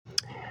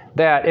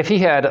that if he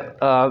had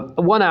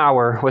 1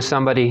 hour with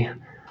somebody,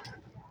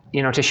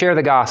 to share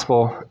the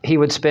gospel, he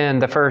would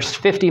spend the first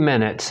 50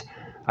 minutes,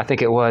 I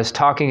think it was,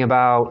 talking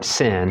about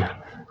sin,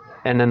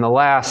 and then the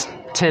last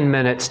 10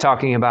 minutes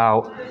talking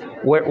about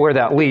where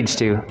that leads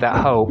to, that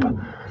hope.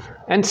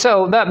 And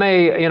so that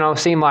may,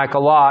 seem like a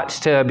lot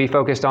to be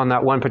focused on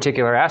that one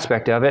particular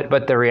aspect of it,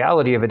 but the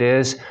reality of it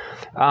is,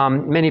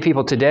 many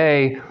people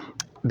today,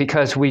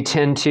 because we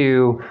tend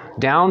to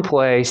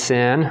downplay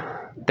sin,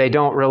 they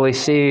don't really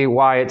see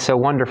why it's so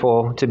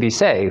wonderful to be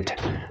saved.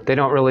 They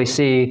don't really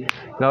see,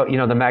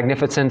 the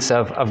magnificence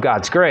of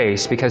God's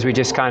grace, because we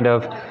just kind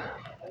of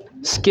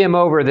skim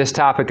over this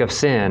topic of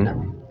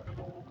sin.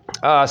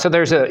 So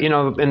there's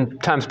in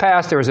times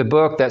past, there was a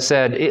book that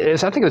said, I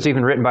think it was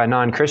even written by a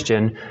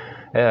non-Christian.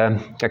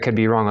 I could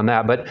be wrong on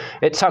that, but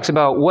it talks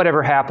about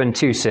whatever happened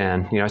to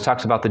sin. It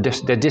talks about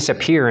the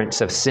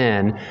disappearance of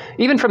sin,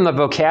 even from the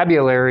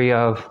vocabulary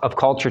of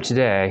culture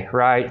today,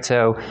 right?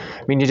 So,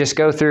 you just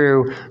go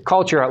through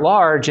culture at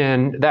large,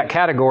 and that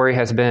category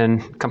has been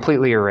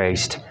completely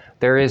erased.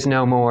 There is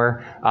no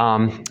more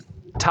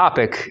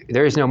topic.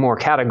 There is no more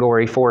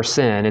category for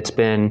sin. It's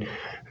been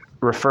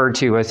referred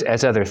to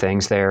as other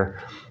things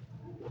there.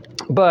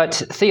 But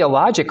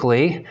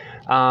theologically,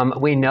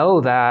 we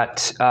know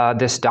that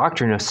this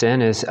doctrine of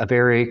sin is a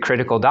very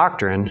critical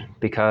doctrine,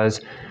 because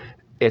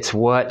it's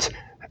what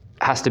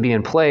has to be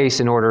in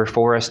place in order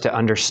for us to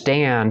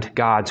understand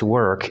God's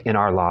work in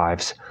our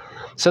lives.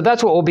 So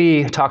that's what we'll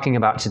be talking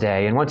about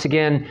today. And once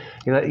again,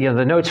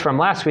 the notes from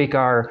last week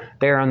are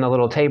there on the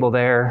little table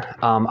there.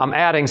 I'm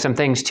adding some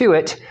things to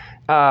it.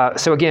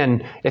 So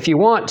again, if you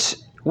want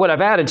what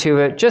I've added to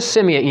it, just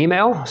send me an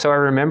email so I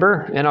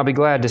remember, and I'll be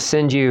glad to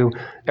send you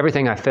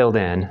everything I filled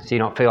in, so you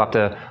don't feel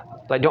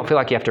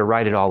like you have to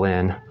write it all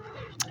in.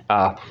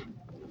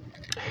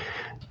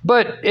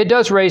 But it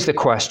does raise the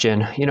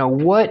question,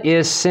 what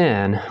is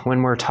sin?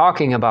 When we're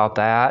talking about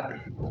that,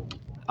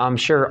 I'm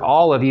sure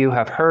all of you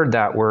have heard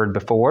that word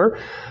before.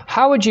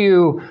 How would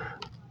you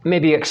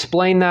maybe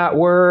explain that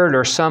word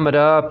or sum it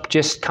up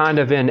just kind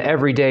of in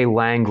everyday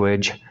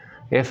language?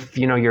 If,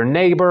 your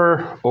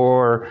neighbor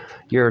or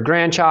your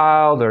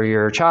grandchild or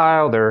your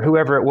child or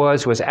whoever it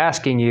was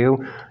asking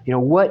you,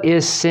 what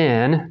is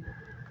sin?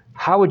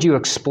 How would you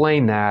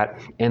explain that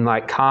in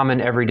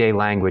common everyday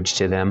language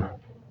to them?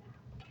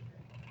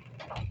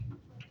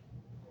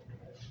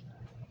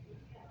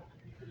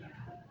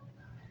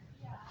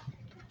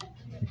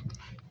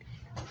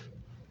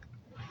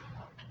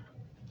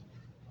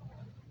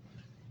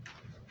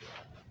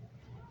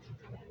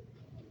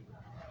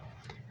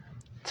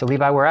 So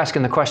Levi, we're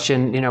asking the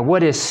question,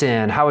 what is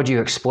sin? How would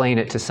you explain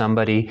it to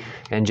somebody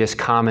in just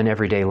common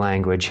everyday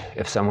language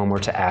if someone were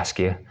to ask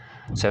you?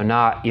 So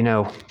not,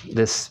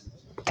 this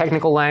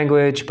technical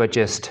language, but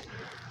just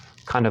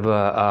kind of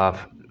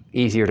a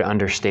easier to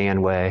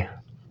understand way.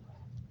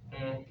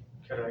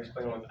 Could I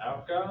explain it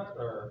without God,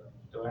 or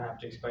do I have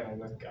to explain it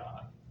with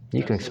God?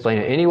 You can explain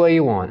it any way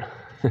you want.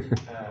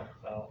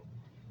 Well,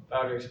 if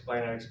I were to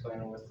explain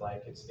it with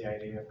it's the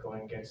idea of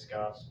going against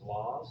God's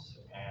laws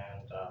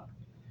and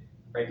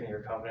breaking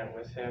your covenant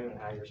with Him and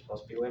how you're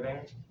supposed to be living.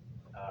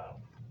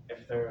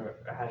 If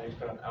I had to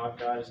explain without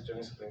God, is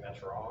doing something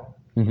that's wrong.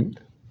 Mm-hmm.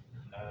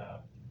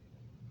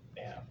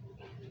 Yeah.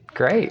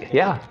 Great.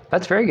 Yeah,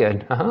 that's very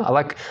good. I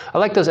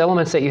like those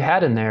elements that you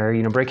had in there,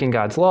 breaking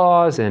God's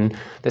laws and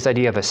this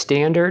idea of a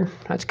standard.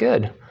 That's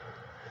good.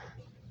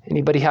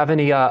 Anybody have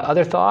any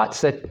other thoughts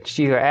that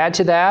you add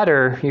to that,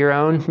 or your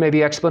own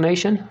maybe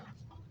explanation?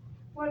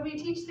 What we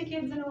teach the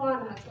kids in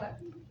Awana is what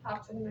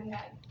pops into my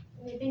head.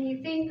 Anything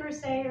you think or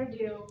say or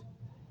do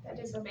that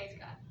disobeys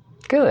God.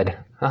 Good.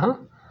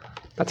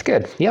 That's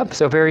good. Yep.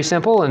 So very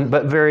simple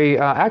but very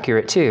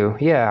accurate too.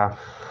 Yeah.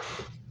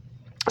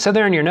 So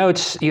there in your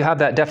notes, you have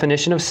that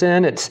definition of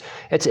sin. It's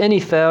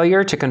any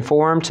failure to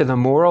conform to the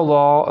moral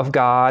law of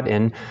God.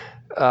 And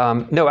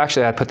no,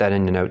 actually, I put that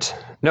in the notes.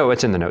 No,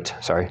 it's in the notes.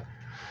 Sorry.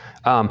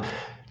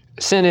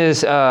 Sin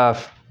is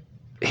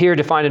here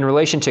defined in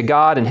relation to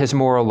God and His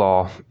moral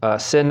law.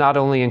 Sin not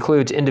only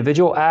includes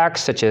individual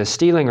acts such as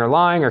stealing or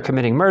lying or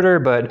committing murder,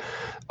 but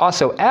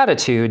also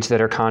attitudes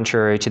that are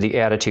contrary to the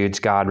attitudes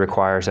God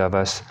requires of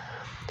us.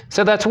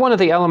 So that's one of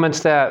the elements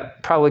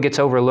that probably gets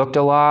overlooked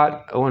a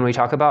lot when we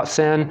talk about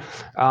sin.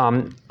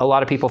 A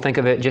lot of people think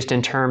of it just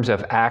in terms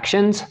of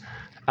actions,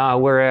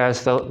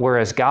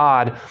 whereas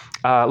God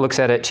looks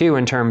at it too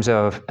in terms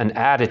of an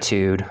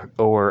attitude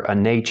or a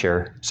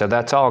nature. So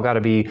that's all got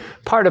to be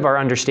part of our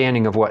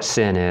understanding of what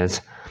sin is.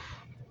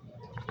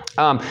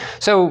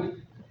 So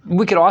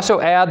we could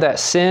also add that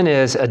sin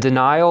is a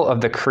denial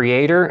of the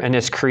Creator and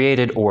His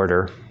created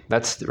order.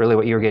 That's really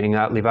what you were getting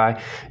at,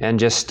 Levi, and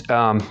just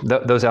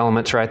those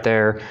elements right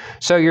there.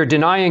 So you're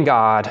denying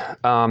God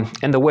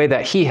and the way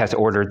that He has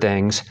ordered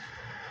things.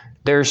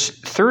 There's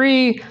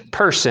three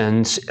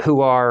persons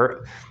who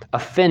are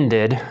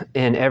offended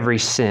in every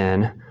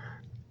sin,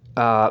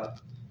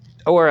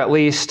 or at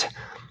least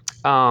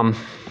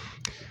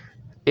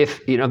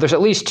if there's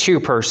at least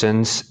two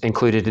persons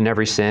included in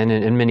every sin,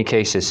 and in many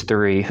cases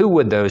three. Who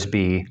would those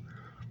be?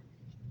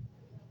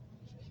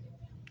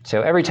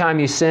 So every time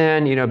you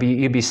sin,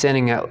 you'd be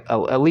sinning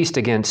at least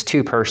against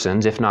two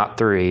persons, if not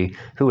three.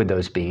 Who would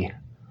those be?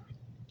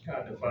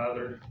 God the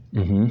Father,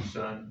 Mm-hmm. the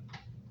Son,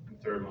 and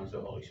the third one's the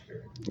Holy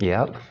Spirit.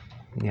 Yep.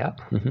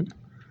 Mm-hmm.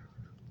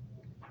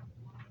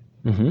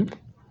 Mm-hmm.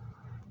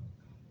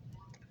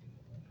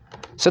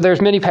 So there's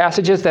many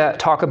passages that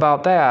talk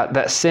about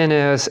that sin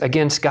is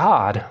against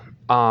God.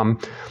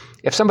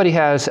 If somebody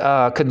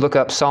could look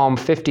up Psalm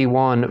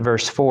 51,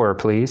 verse 4,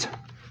 please,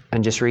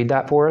 and just read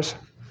that for us.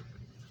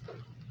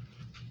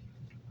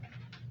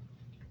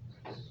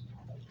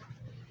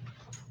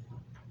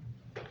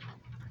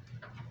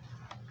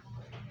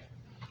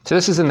 So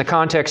this is in the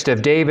context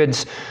of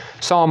David's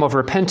psalm of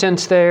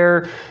repentance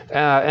there.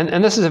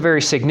 And this is a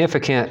very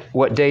significant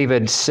what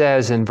David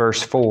says in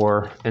verse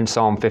 4 in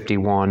Psalm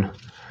 51.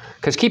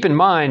 Because keep in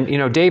mind,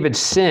 David's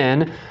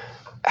sin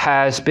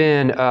has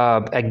been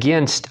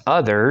against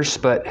others,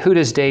 but what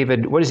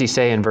does he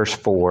say in verse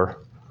 4?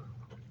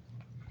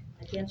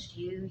 Against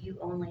you, you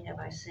only have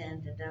I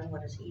sinned and done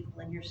what is evil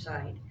in your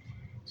sight.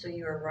 So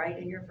you are right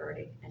in your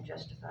verdict and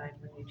justified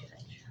when you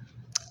judge.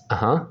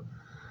 Uh-huh.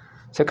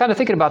 So kind of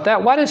thinking about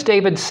that, why does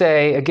David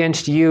say,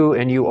 against you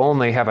and you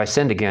only have I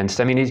sinned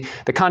against? I mean,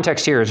 the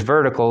context here is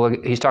vertical.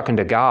 He's talking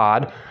to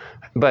God.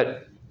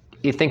 But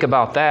you think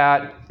about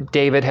that,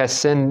 David has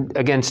sinned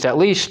against at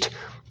least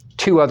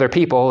two other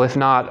people, if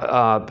not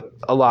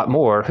a lot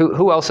more.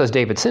 Who else has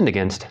David sinned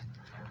against?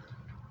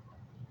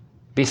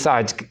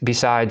 Besides,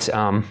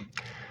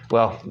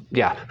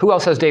 who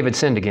else has David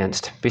sinned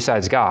against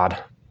besides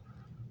God?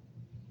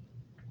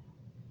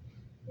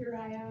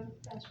 Uriah,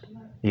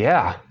 Bathsheba.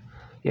 Yeah.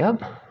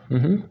 Yep.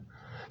 Mm-hmm.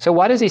 So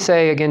why does he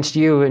say, against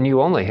you and you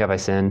only have I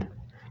sinned?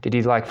 Did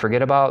he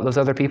forget about those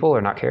other people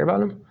or not care about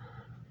them?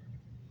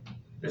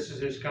 This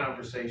is his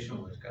conversation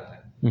with God.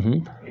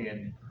 Mm-hmm.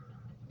 And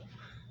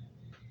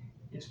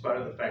in spite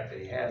of the fact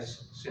that he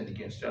has sinned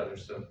against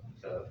others,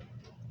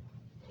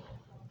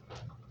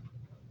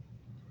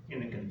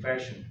 in the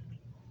confession,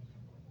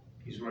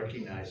 he's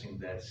recognizing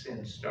that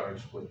sin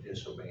starts with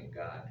disobeying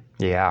God.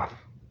 Yeah.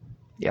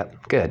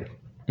 Yep. Good.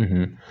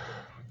 Mm-hmm.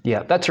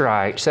 Yeah, that's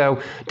right.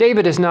 So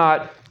David is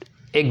not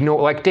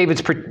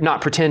David's not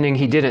pretending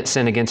he didn't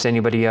sin against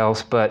anybody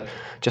else, but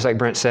just like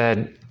Brent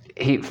said,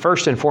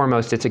 first and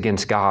foremost, it's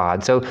against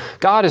God. So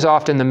God is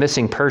often the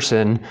missing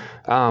person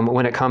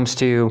when it comes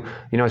to,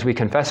 as we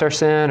confess our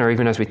sin or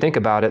even as we think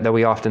about it, that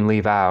we often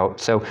leave out.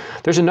 So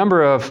there's a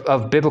number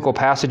of biblical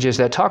passages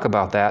that talk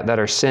about that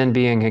are sin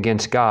being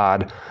against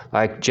God,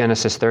 like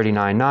Genesis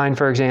 39:9,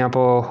 for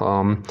example,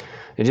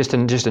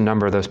 and just a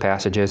number of those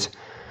passages.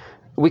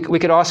 We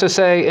could also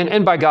say,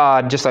 and by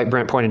God, just like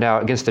Brent pointed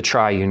out, against the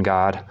triune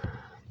God.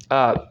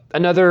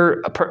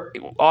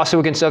 Also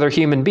against other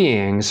human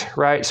beings,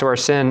 right? So our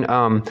sin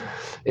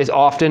is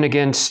often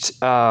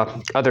against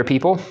other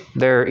people.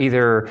 They're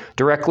either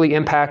directly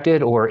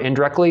impacted or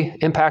indirectly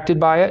impacted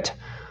by it.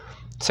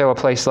 So a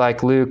place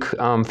like Luke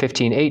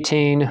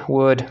 15:18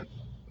 would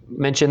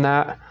mention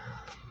that.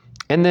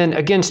 And then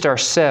against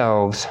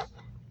ourselves.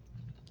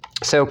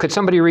 So could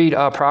somebody read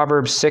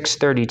Proverbs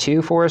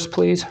 6:32 for us,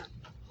 please?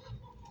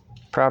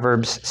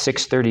 Proverbs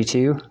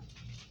 6:32.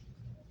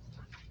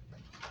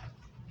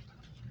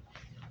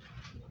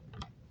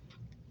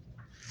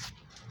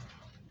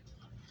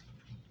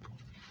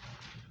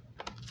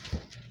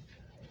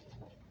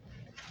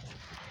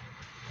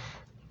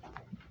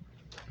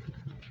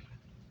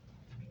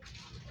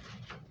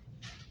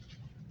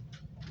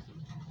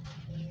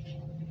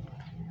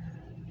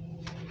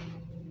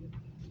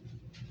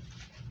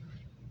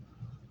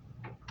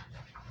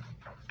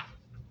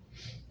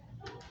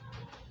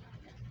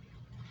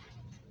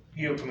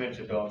 He who commits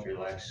adultery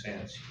lacks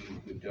sense. He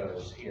who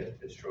does it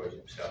destroys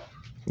himself.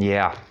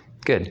 Yeah,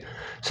 good.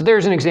 So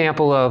there's an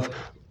example of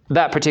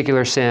that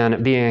particular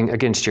sin being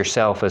against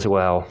yourself as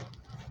well.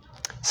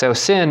 So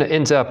sin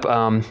ends up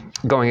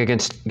going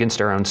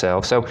against our own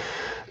self. So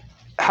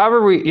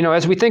however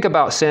as we think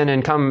about sin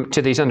and come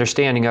to these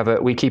understanding of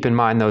it, we keep in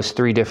mind those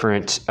three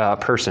different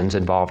persons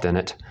involved in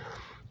it.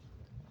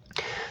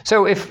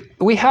 So if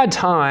we had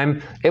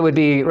time, it would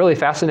be really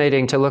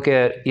fascinating to look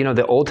at,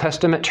 the Old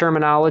Testament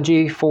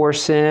terminology for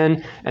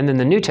sin and then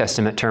the New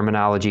Testament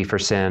terminology for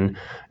sin.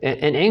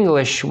 In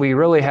English, we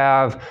really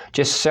have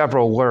just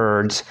several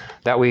words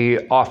that we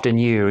often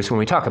use when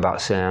we talk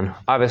about sin.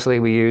 Obviously,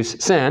 we use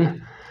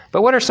sin,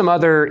 but what are some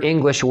other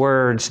English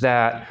words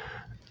that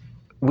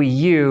we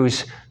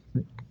use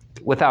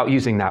without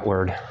using that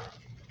word?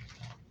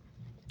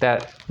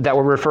 That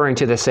we're referring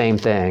to the same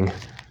thing.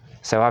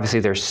 So obviously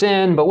there's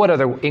sin, but what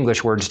other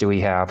English words do we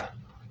have?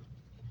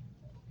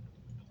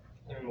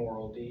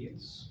 Immoral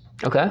deeds.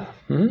 Okay.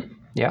 Mm-hmm.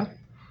 Yeah.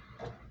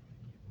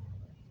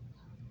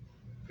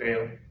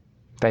 Fail.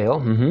 Fail.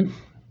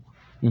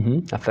 Mm-hmm.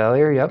 Mm-hmm. A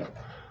failure. Yep.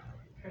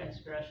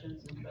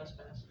 Transgressions and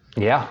trespasses.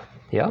 Yeah.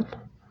 Yep.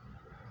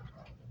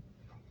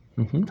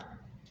 Mm-hmm.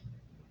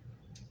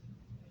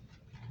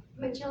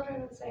 My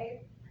children would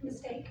say,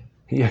 mistake.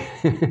 Yeah.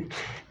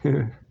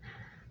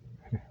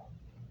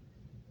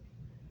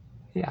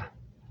 Yeah.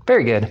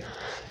 Very good.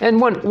 And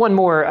one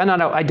more, and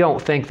I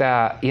don't think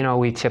that,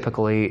 we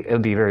typically, it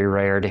would be very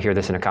rare to hear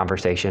this in a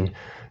conversation,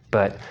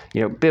 but,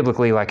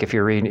 biblically, like if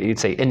you're reading, you'd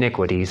say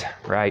iniquities,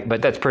 right?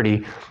 But that's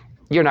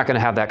you're not going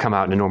to have that come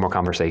out in a normal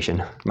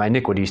conversation. My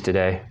iniquities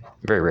today,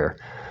 very rare.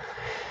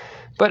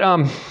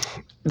 But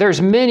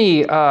there's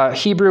many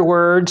Hebrew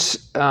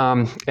words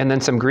and then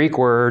some Greek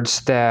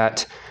words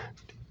that,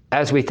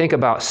 as we think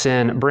about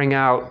sin, bring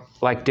out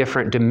like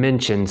different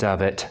dimensions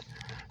of it.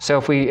 So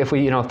if we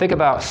think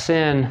about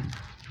sin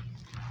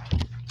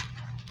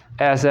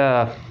as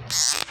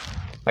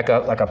like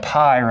a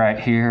pie right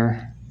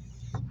here.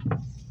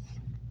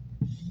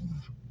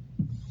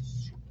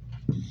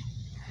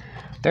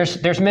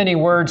 There's many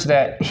words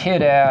that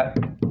hit at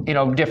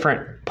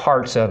different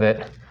parts of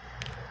it,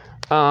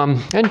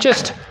 and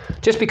just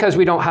because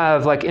we don't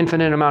have like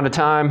infinite amount of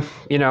time,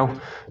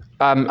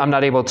 I'm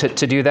not able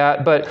to do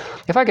that. But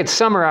if I could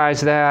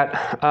summarize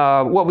that,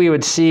 what we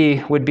would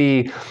see would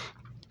be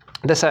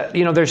this.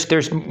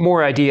 There's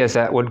more ideas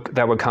that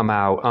would come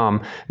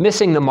out.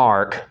 Missing the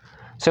mark.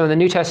 So in the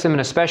New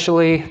Testament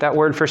especially, that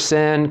word for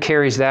sin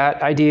carries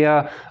that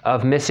idea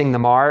of missing the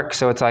mark.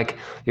 So it's like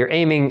you're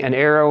aiming an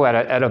arrow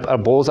at a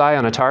bullseye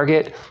on a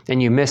target,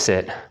 and you miss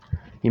it.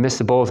 You miss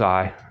the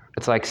bullseye.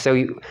 It's like,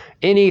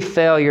 any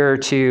failure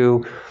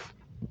to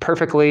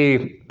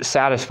perfectly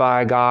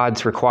satisfy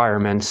God's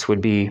requirements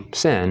would be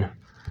sin.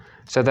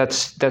 So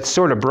that's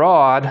sort of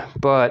broad,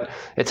 but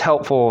it's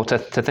helpful to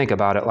think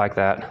about it like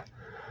that.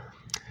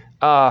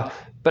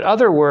 But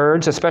other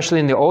words, especially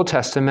in the Old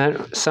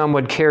Testament, some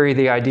would carry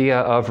the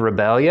idea of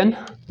rebellion.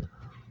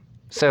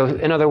 So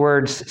in other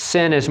words,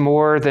 sin is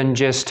more than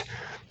just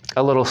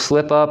a little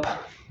slip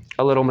up,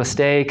 a little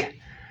mistake.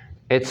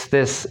 It's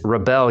this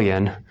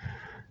rebellion.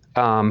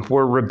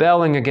 We're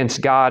rebelling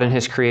against God and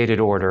his created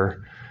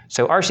order.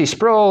 So R.C.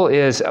 Sproul,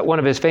 is one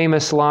of his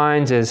famous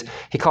lines is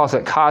he calls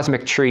it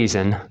cosmic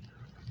treason.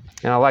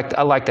 And I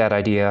like that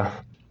idea.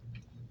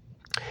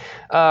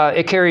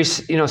 It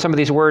carries, some of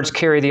these words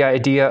carry the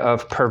idea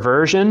of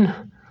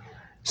perversion.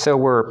 So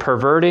we're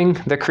perverting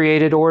the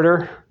created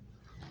order.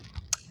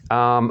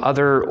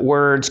 Other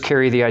words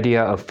carry the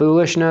idea of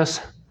foolishness.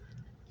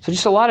 So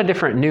just a lot of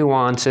different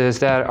nuances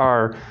that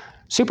are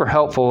super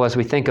helpful as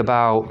we think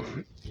about,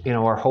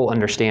 our whole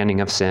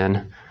understanding of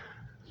sin.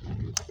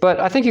 But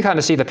I think you kind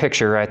of see the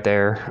picture right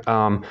there,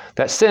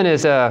 that sin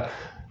is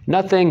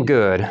nothing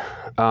good.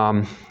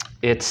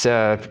 It's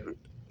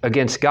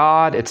against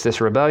God. It's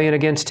this rebellion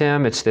against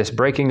him. It's this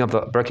breaking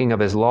of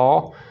his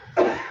law.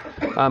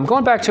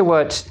 Going back to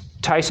what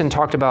Tyson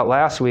talked about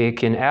last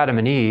week in Adam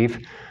and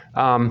Eve,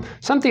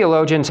 some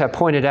theologians have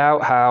pointed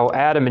out how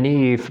Adam and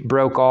Eve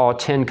broke all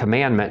 10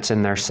 commandments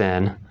in their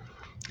sin.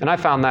 And I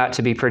found that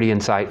to be pretty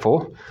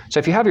insightful. So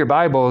if you have your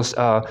Bibles,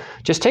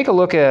 just take a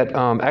look at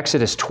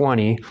Exodus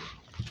 20.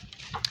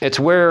 It's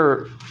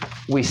where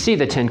we see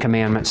the 10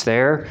 commandments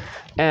there.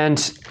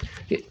 And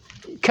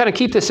kind of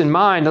keep this in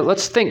mind.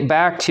 Let's think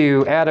back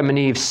to Adam and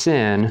Eve's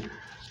sin.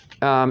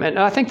 And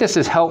I think this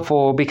is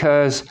helpful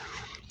because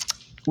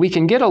we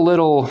can get a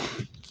little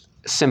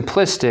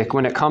simplistic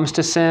when it comes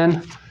to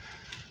sin.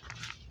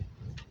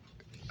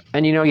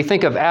 And you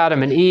think of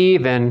Adam and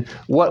Eve and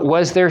what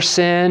was their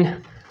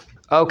sin?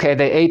 Okay,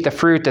 they ate the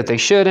fruit that they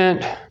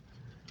shouldn't.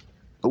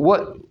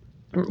 What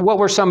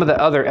were some of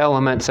the other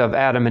elements of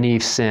Adam and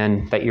Eve's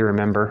sin that you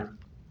remember?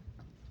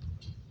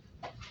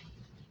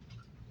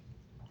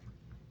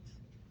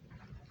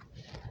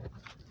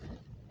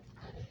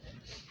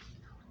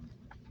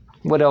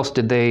 How else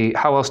did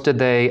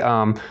they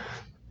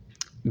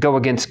go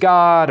against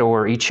God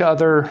or each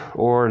other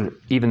or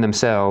even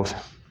themselves?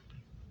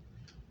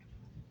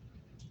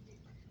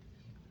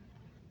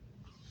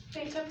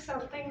 They took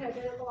something that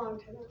didn't belong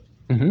to them.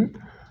 Mm-hmm.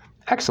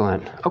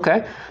 Excellent.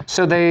 Okay.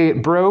 So they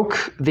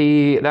broke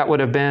that would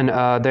have been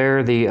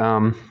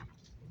the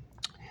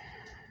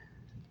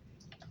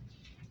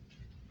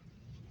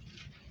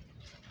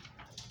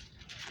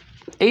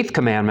 8th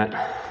commandment,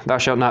 thou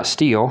shalt not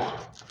steal.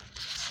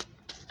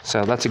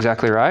 So that's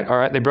exactly right. All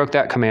right, they broke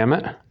that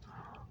commandment.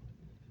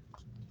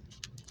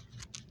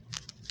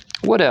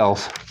 What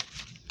else?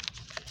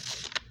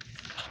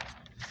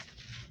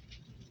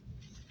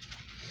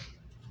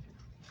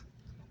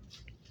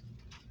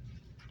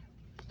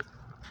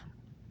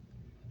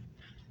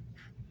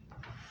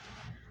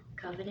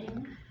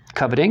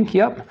 Coveting,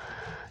 yep,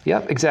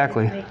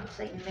 exactly.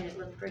 Satan made it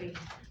look pretty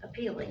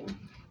appealing,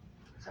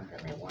 something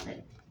they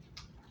wanted.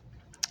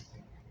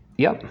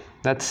 Yep,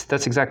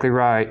 that's exactly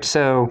right.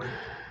 So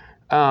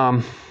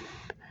that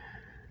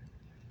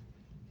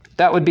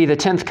would be the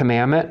 10th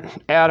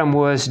commandment. Adam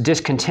was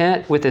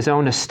discontent with his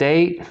own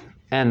estate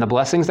and the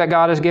blessings that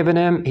God has given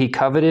him. He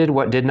coveted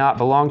what did not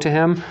belong to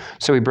him,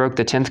 so he broke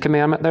the 10th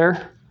commandment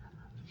there.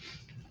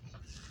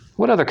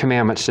 What other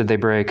commandments did they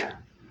break?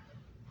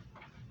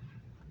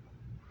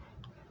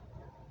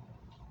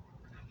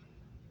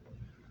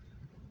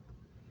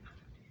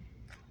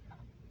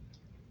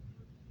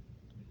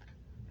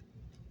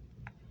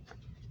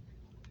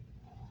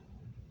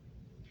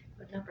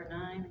 Number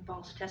 9,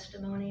 false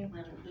testimony,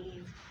 when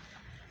Eve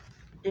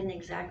didn't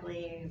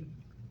exactly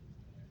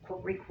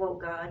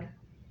requote God,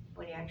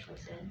 what he actually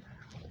said.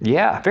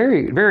 Yeah,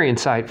 very, very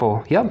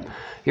insightful. Yep,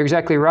 you're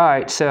exactly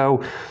right.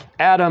 So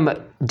Adam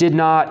did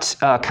not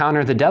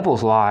counter the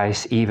devil's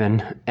lies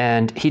even,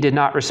 and he did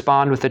not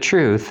respond with the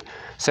truth.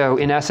 So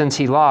in essence,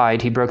 he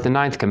lied. He broke the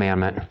 9th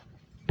commandment.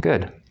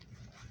 Good.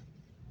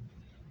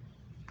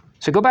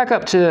 So go back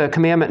up to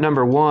commandment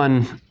number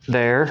 1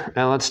 there,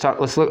 and let's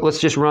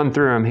just run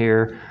through them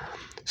here.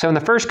 So in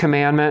the first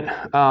commandment,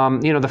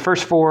 the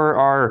first 4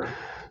 are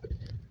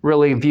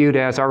really viewed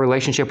as our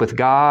relationship with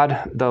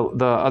God.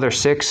 The other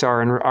 6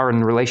 are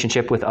in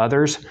relationship with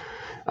others.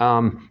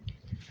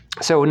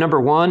 So number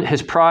 1,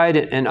 his pride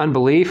and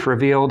unbelief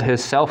revealed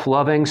his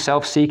self-loving,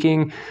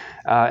 self-seeking,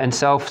 and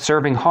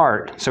self-serving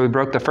heart. So we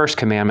broke the first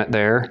commandment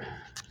there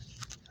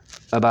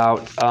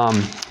about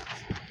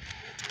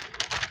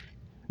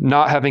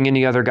not having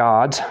any other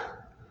gods,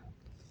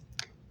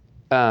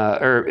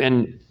 about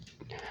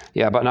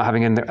not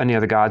having any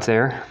other gods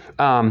there.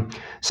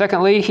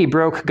 Secondly, he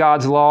broke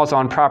God's laws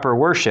on proper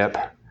worship.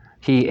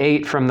 He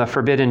ate from the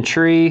forbidden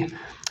tree,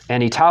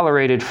 and he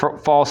tolerated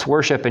false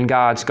worship in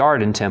God's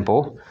garden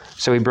temple.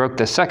 So he broke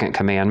the 2nd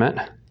commandment.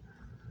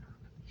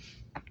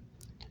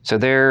 So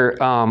there,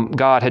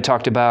 God had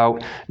talked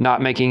about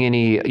not making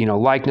any,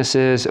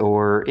 likenesses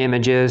or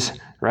images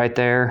right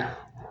there.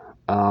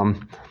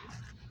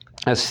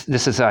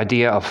 This is the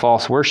idea of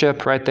false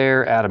worship right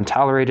there. Adam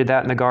tolerated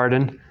that in the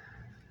garden.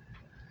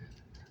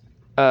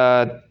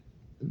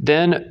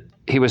 Then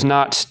he was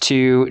not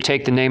to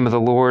take the name of the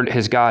Lord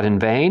his God in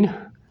vain.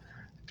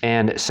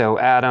 And so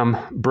Adam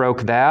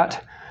broke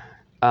that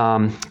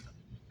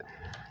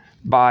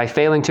by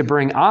failing to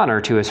bring honor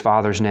to his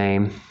father's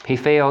name. He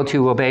failed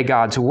to obey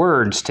God's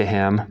words to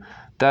him.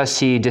 Thus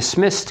he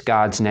dismissed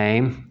God's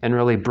name and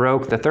really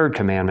broke the 3rd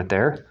commandment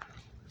there.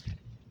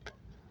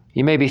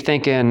 You may be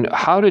thinking,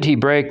 how did he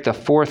break the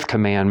 4th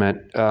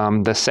commandment,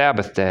 the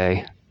Sabbath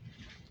day?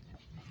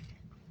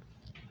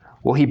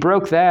 Well, he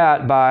broke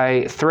that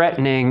by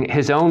threatening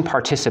his own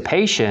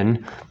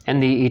participation in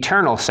the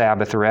eternal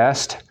Sabbath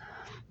rest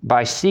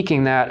by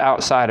seeking that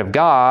outside of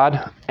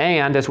God.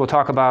 And as we'll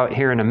talk about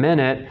here in a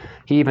minute,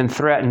 he even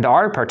threatened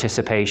our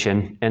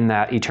participation in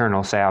that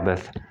eternal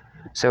Sabbath.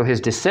 So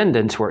his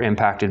descendants were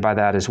impacted by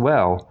that as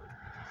well.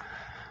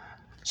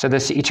 So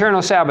this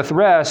eternal Sabbath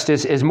rest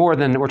is more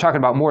than, we're talking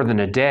about more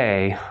than a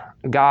day.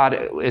 God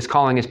is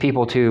calling his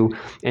people to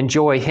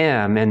enjoy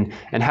him and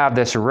have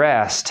this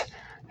rest.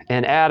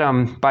 And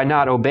Adam, by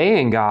not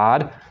obeying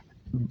God,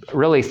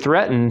 really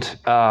threatened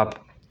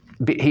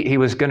he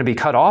was going to be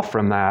cut off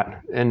from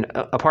that. And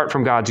apart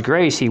from God's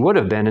grace, he would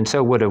have been, and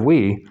so would have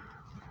we.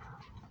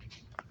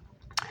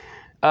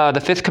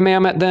 The 5th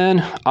commandment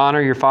then,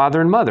 honor your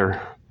father and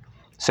mother.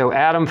 So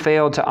Adam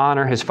failed to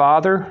honor his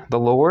father, the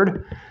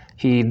Lord.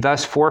 He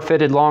thus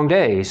forfeited long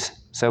days.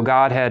 So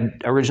God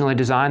had originally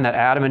designed that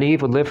Adam and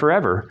Eve would live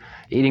forever,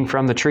 eating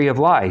from the tree of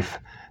life.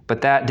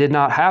 But that did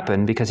not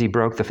happen because he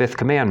broke the 5th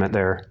commandment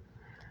there.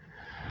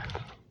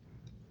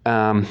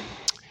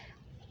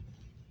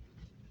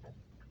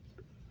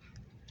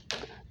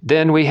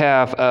 Then we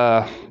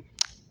have,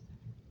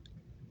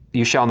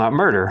 you shall not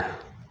murder.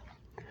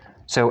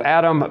 So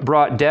Adam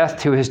brought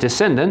death to his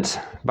descendants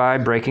by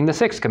breaking the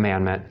 6th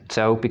commandment.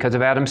 So because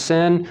of Adam's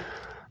sin,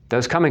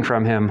 those coming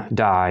from him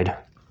died.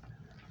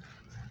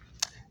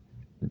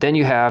 Then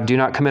you have, do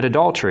not commit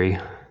adultery.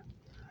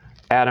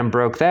 Adam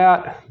broke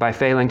that by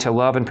failing to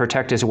love and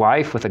protect his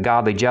wife with a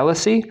godly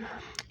jealousy.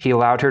 He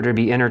allowed her to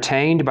be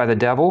entertained by the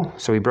devil,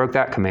 so he broke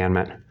that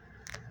commandment.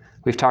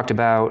 We've talked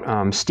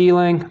about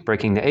stealing,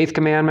 breaking the 8th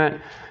commandment,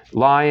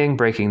 lying,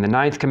 breaking the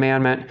 9th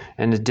commandment,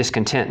 and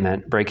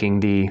discontentment, breaking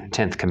the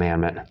 10th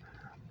commandment.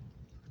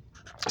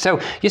 So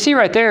you see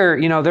right there,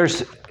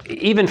 there's,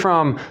 even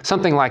from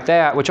something like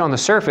that, which on the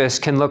surface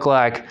can look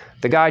like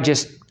the guy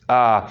just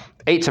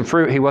ate some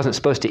fruit he wasn't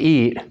supposed to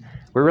eat,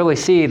 we really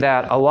see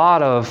that a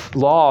lot of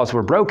laws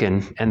were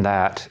broken in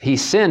that. He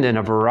sinned in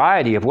a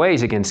variety of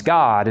ways against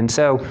God. And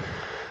so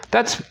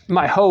that's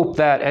my hope,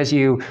 that as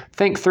you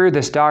think through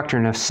this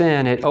doctrine of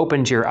sin, it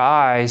opens your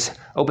eyes,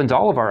 opens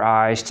all of our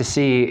eyes to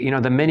see,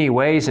 the many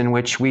ways in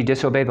which we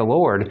disobey the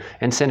Lord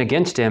and sin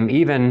against him,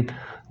 even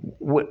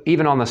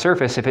on the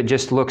surface, if it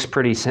just looks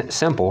pretty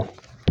simple.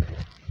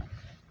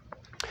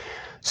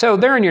 So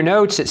there in your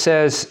notes, it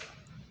says,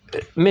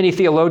 many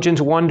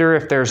theologians wonder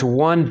if there's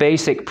one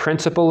basic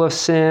principle of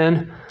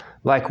sin,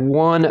 like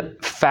one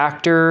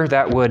factor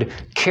that would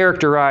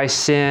characterize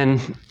sin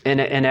in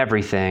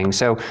everything.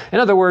 So in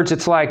other words,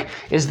 it's like,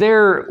 is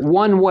there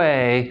one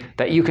way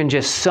that you can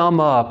just sum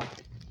up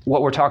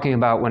what we're talking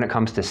about when it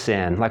comes to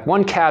sin? Like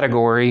one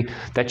category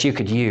that you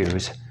could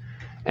use.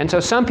 And so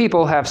some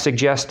people have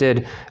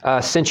suggested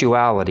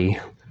sensuality.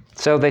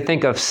 So they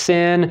think of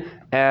sin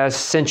as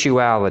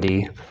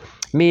sensuality,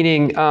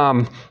 meaning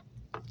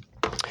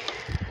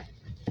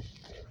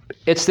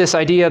it's this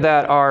idea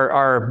that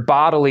our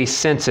bodily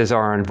senses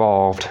are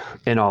involved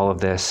in all of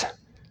this.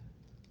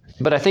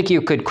 But I think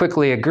you could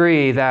quickly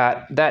agree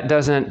that that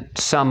doesn't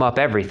sum up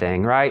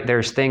everything, right?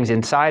 There's things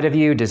inside of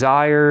you,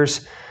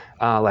 desires,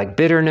 like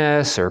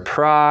bitterness or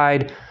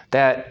pride,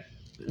 that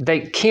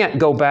they can't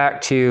go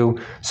back to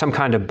some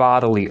kind of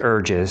bodily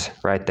urges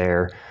right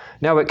there.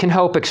 Now, it can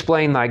help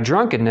explain like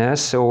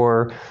drunkenness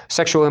or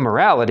sexual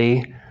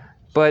immorality,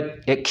 but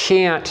it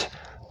can't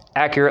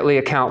accurately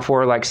account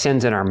for like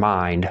sins in our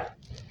mind.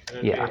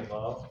 Could it be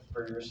love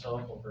for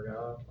yourself over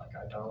God, like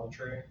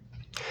idolatry?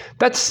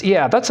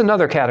 That's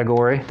another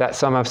category that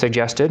some have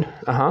suggested.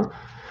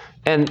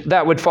 And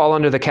that would fall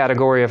under the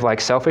category of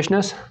like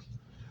selfishness.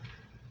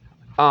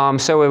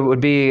 So it would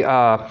be,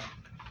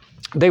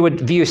 they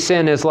would view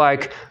sin as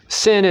like,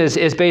 sin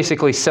is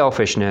basically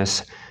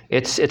selfishness.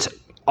 It's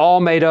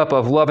all made up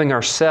of loving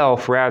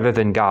ourselves rather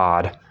than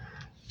God.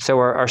 So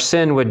our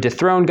sin would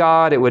dethrone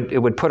God. It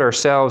would put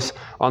ourselves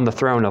on the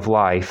throne of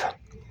life.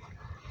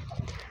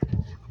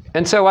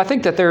 And so I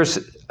think that there's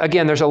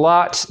a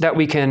lot that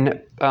we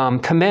can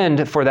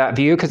commend for that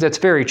view, because it's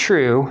very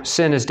true.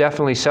 Sin is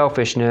definitely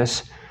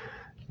selfishness.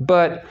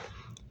 But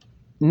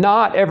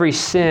not every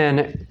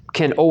sin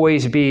can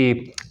always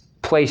be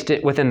placed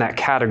within that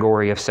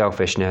category of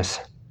selfishness.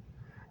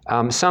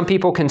 Some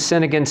people can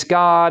sin against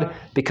God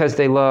because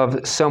they love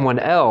someone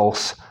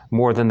else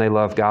more than they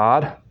love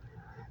God.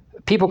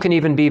 People can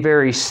even be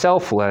very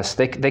selfless.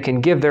 They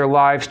can give their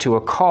lives to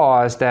a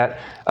cause that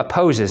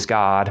opposes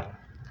God.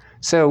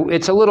 So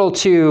it's a little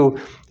too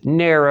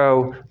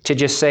narrow to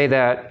just say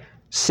that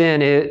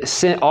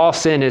all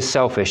sin is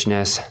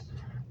selfishness.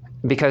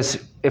 Because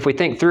if we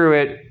think through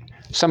it,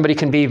 somebody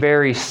can be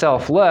very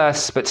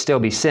selfless but still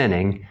be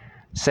sinning.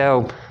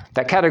 So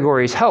that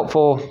category is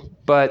helpful,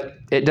 but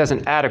it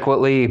doesn't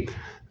adequately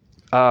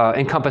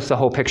encompass the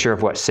whole picture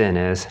of what sin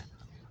is.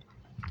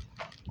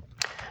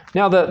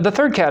 Now, the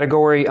third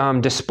category,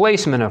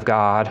 displacement of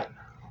God,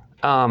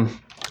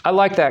 I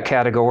like that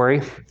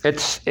category.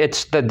 It's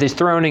the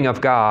dethroning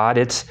of God.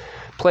 It's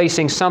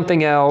placing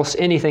something else,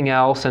 anything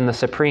else, in the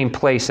supreme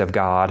place of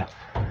God.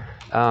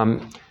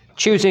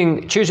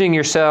 Choosing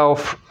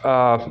yourself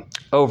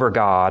over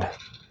God.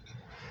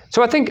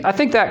 So I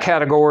think that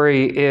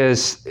category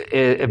is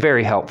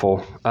very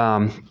helpful.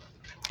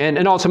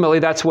 And ultimately,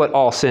 that's what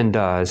all sin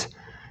does.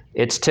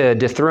 It's to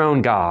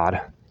dethrone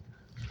God.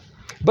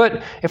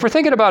 But if we're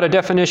thinking about a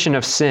definition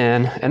of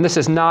sin, and this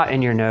is not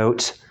in your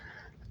notes,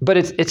 but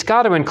it's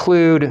got to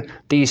include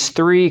these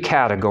three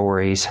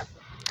categories.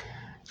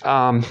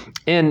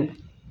 In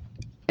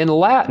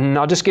Latin,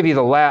 I'll just give you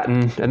the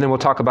Latin, and then we'll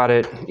talk about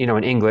it,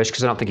 in English,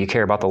 because I don't think you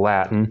care about the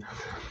Latin.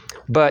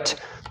 But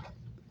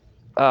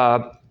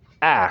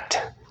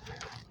act.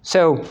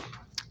 So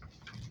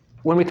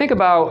when we think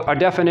about our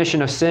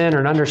definition of sin or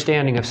an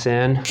understanding of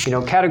sin,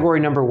 category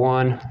number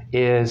one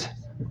is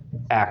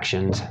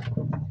actions.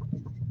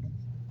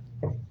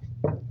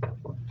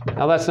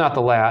 Now, that's not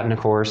the Latin, of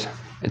course.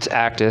 It's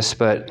actus,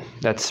 but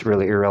that's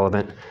really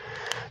irrelevant.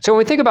 So when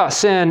we think about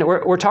sin,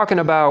 we're talking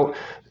about,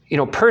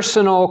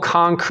 personal,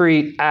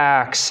 concrete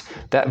acts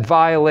that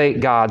violate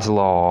God's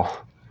law.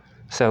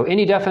 So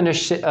any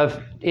definition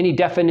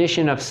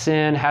of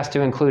sin has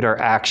to include our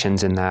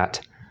actions in that.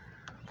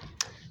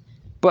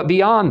 But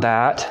beyond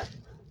that,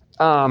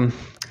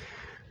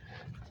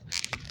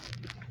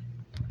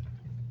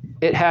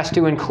 it has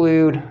to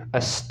include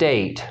a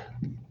state,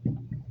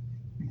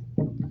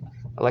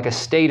 like a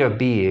state of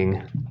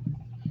being,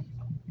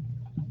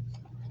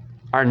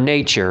 our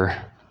nature.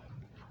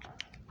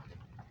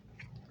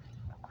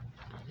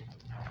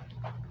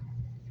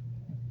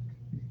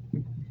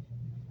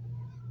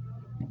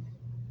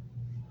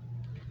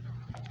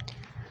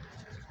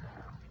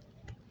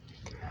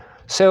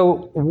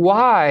 So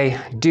why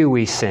do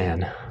we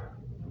sin?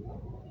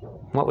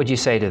 What would you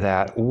say to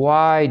that?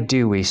 Why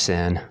do we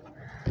sin?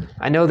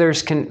 I know there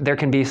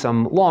can be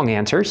some long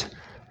answers,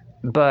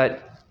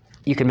 but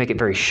you can make it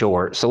very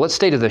short. So let's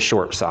stay to the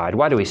short side.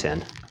 Why do we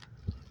sin?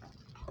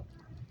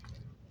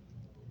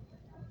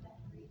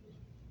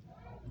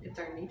 It's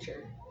our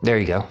nature. There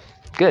you go.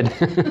 Good.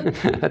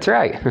 That's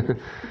right.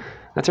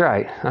 That's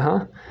right.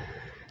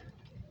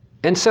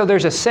 And so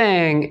there's a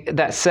saying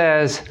that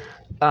says,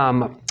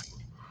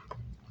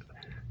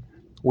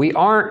 we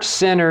aren't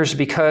sinners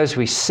because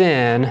we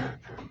sin.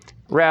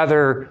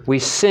 Rather, we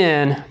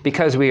sin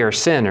because we are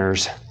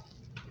sinners.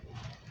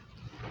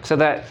 So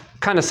that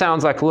kind of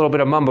sounds like a little bit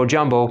of mumbo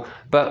jumbo,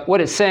 but what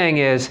it's saying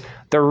is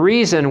the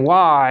reason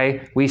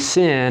why we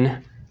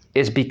sin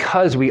is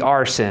because we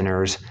are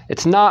sinners.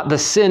 It's not the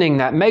sinning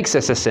that makes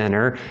us a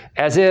sinner,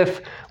 as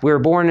if we were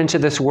born into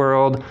this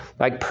world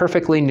like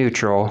perfectly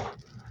neutral,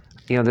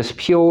 this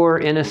pure,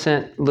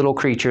 innocent little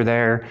creature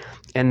there.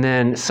 And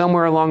then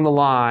somewhere along the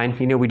line,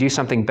 we do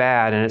something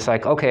bad, and it's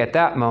like, okay, at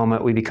that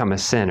moment we become a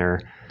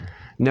sinner.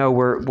 No,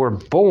 we're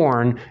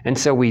born, and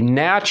so we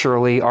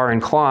naturally are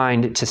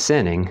inclined to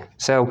sinning.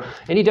 So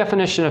any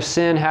definition of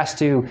sin has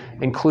to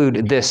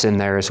include this in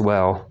there as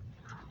well.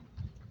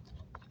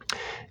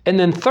 And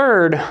then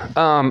third,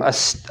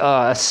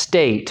 a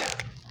state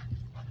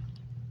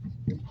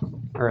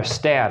or a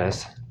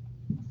status.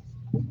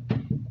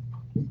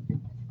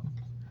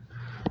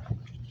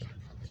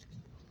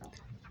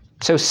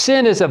 So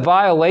sin is a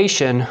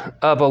violation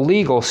of a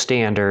legal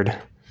standard.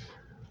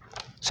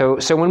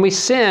 So when we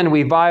sin,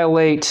 we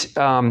violate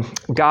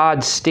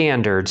God's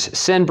standards.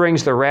 Sin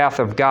brings the wrath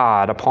of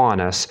God upon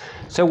us.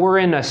 So we're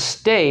in a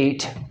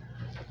state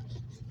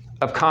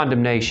of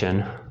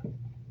condemnation,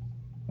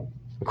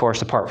 of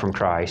course, apart from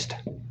Christ.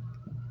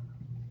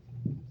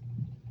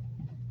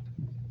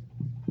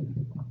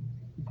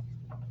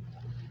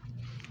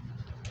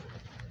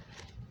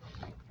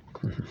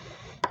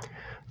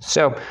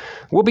 So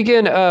we'll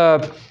begin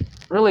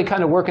really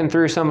kind of working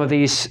through some of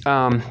these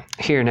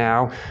here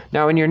now.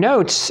 Now, in your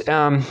notes,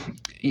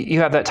 you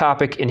have that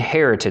topic,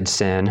 inherited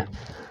sin.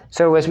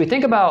 So as we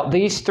think about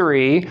these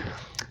three,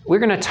 we're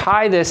going to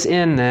tie this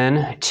in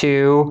then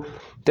to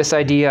this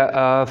idea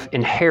of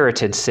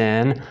inherited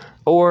sin,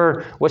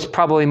 or what's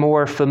probably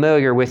more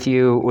familiar with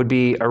you would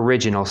be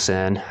original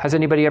sin. Has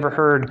anybody ever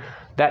heard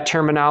that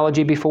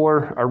terminology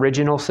before,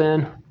 original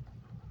sin?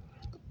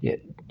 Yeah.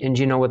 And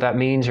do you know what that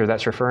means or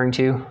that's referring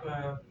to?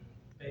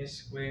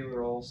 Basically,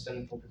 we're all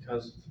sinful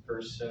because of the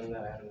first sin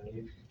that Adam and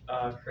Eve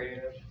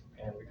created,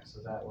 and because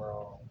of that, we're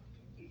all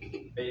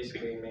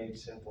basically made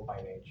sinful by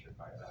nature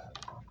by that.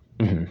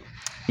 Mm-hmm.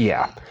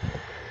 Yeah.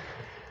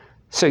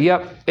 So,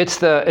 yep, it's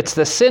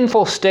the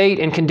sinful state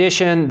and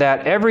condition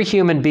that every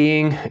human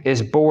being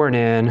is born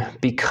in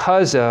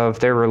because of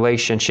their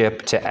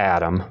relationship to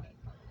Adam.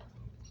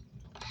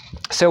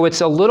 So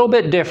it's a little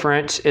bit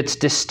different. It's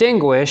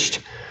distinguished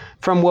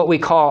from what we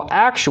call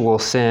actual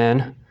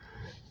sin,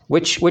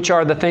 which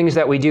are the things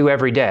that we do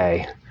every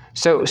day.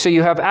 So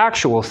you have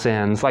actual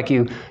sins, like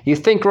you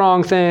think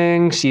wrong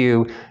things,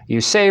 you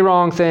say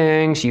wrong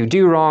things, you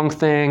do wrong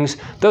things.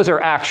 Those are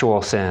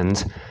actual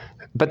sins.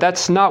 But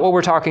that's not what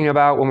we're talking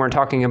about when we're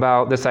talking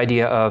about this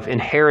idea of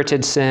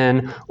inherited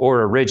sin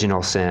or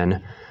original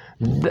sin.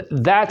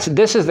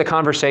 This is the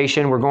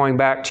conversation we're going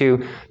back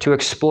to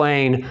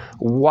explain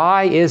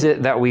why is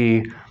it that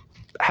we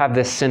have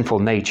this sinful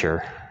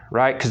nature,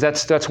 right? Because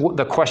that's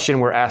the question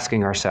we're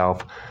asking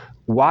ourselves.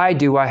 Why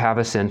do I have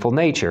a sinful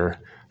nature?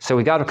 So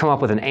we got to come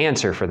up with an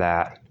answer for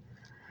that,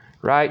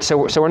 right?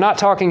 So we're not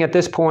talking at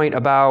this point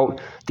about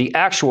the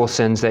actual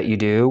sins that you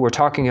do. We're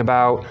talking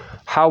about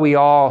how we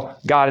all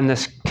got in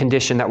this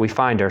condition that we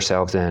find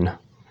ourselves in.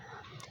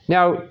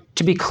 Now,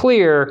 to be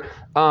clear,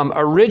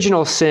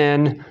 original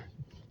sin,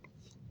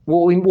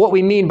 what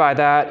we mean by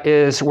that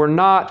is we're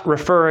not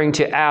referring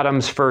to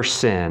Adam's first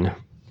sin.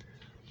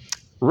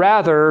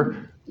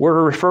 Rather,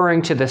 we're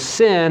referring to the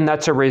sin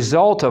that's a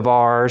result of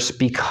ours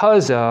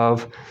because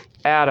of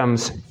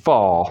Adam's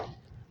fall.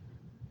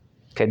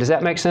 Okay, does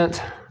that make sense?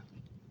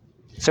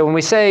 So when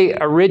we say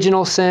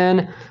original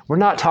sin, we're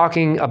not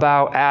talking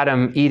about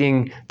Adam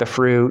eating the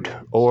fruit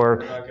or...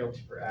 We're not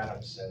guilty for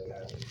Adam's sin,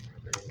 then,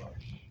 pretty much.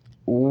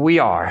 We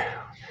are.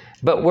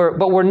 But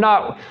we're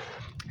not...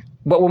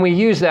 But when we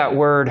use that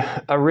word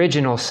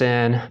original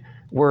sin,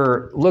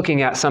 we're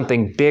looking at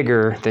something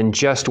bigger than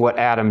just what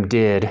Adam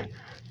did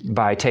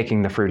by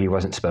taking the fruit he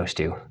wasn't supposed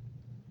to.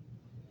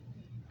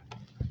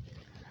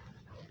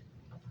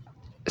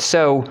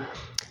 So,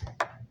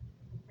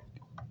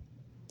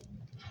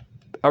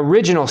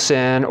 original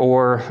sin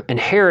or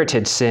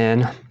inherited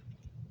sin,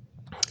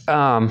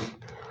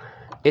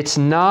 it's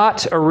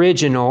not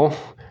original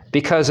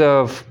because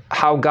of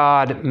how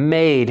God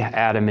made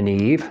Adam and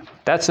Eve.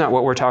 That's not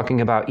what we're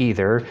talking about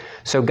either.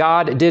 So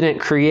God didn't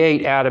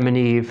create Adam and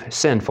Eve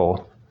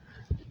sinful.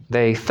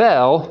 They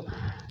fell,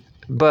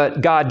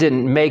 but God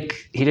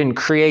didn't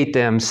create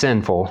them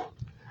sinful.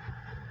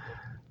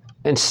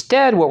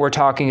 Instead, what we're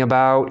talking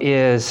about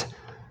is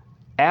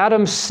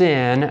Adam's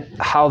sin,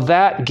 how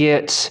that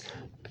gets,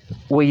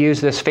 we use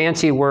this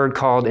fancy word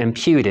called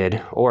imputed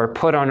or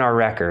put on our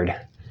record.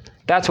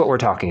 That's what we're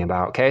talking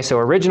about, okay? So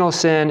original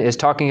sin is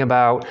talking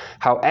about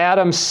how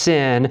Adam's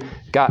sin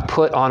got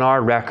put on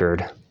our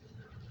record.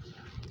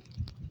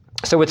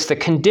 So it's the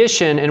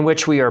condition in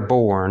which we are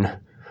born.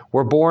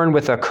 We're born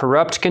with a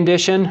corrupt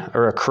condition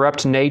or a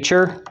corrupt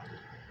nature.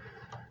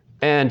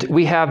 And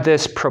we have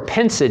this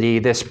propensity,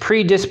 this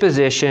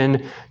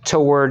predisposition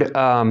toward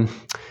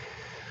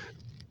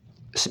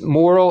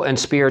moral and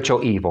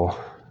spiritual evil.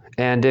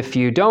 And if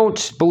you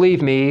don't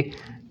believe me,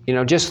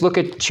 just look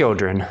at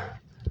children,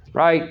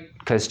 right?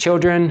 Because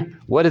children,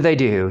 what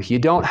do? You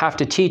don't have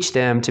to teach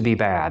them to be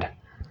bad.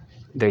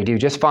 They do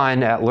just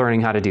fine at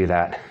learning how to do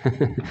that.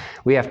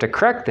 We have to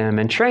correct them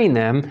and train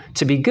them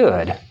to be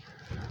good.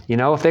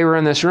 If they were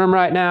in this room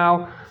right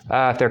now,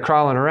 if they're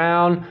crawling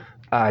around,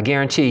 I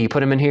guarantee you put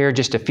them in here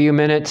just a few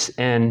minutes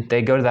and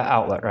they go to the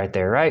outlet right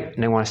there, right?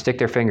 And they want to stick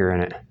their finger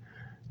in it.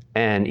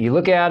 And you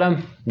look at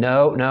them,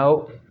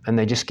 no, and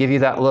they just give you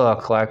that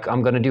look like,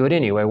 I'm going to do it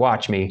anyway,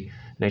 watch me.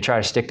 And they try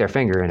to stick their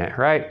finger in it,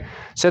 right?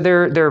 So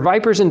they're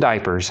vipers in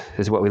diapers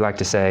is what we like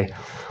to say.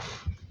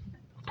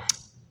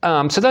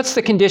 So that's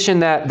the condition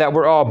that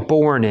we're all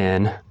born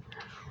in.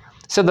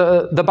 So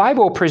the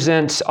Bible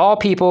presents all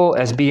people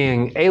as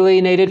being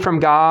alienated from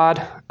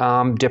God,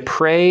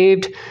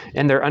 depraved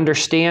in their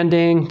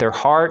understanding, their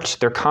heart,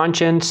 their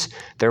conscience,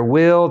 their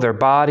will, their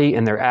body,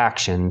 and their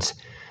actions.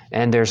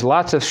 And there's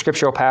lots of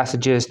scriptural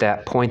passages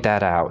that point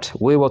that out.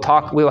 We will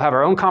have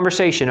our own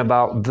conversation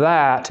about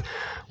that,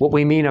 what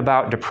we mean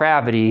about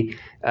depravity.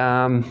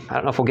 I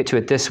don't know if we'll get to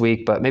it this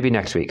week, but maybe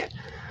next week.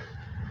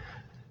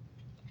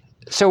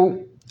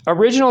 So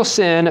original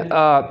sin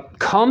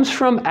comes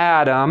from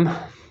Adam,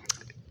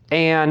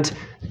 and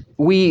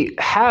we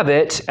have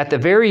it at the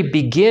very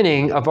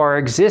beginning of our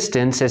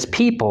existence as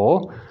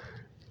people,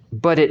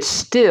 but it's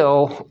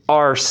still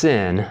our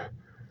sin.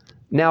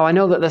 Now, I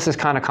know that this is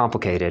kind of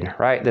complicated,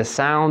 right? This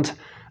sounds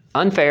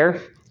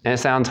unfair, and it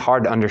sounds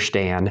hard to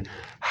understand.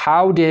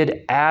 How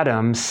did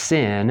Adam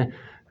sin?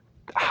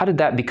 How did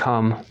that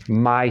become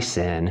my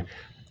sin?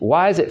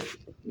 Why is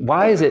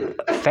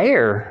it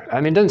fair?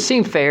 I mean, it doesn't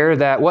seem fair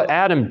that what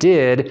Adam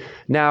did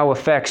now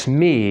affects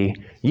me,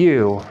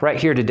 you, right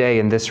here today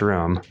in this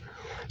room.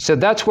 So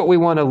that's what we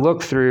want to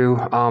look through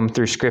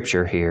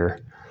Scripture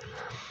here.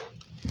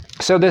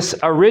 So this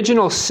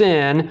original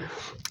sin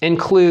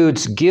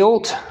includes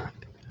guilt.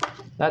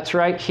 That's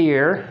right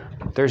here.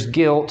 There's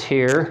guilt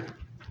here.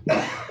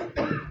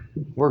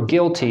 We're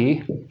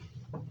guilty.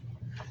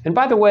 And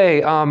by the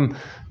way,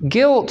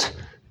 guilt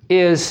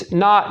is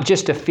not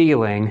just a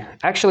feeling.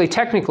 Actually,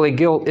 technically,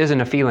 guilt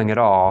isn't a feeling at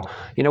all.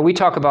 You know, we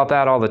talk about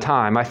that all the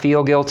time. I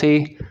feel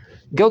guilty.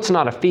 Guilt's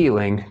not a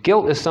feeling.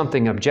 Guilt is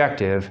something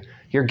objective.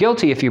 You're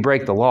guilty if you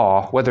break the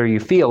law, whether you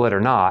feel it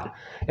or not.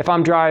 If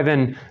I'm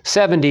driving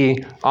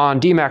 70 on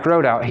DMAC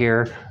Road out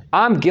here,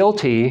 I'm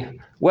guilty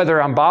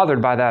whether I'm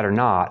bothered by that or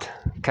not.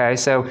 Okay,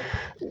 so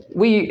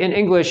we, in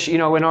English, you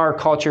know, in our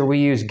culture, we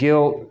use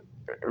guilt.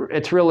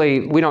 It's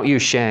really, we don't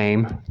use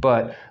shame,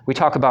 but we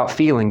talk about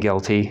feeling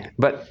guilty.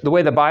 But the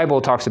way the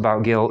Bible talks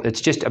about guilt,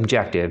 it's just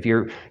objective.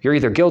 You're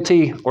either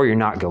guilty or you're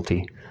not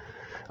guilty.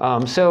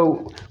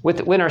 So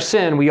when our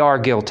sin, we are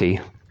guilty.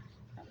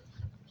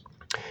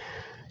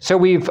 So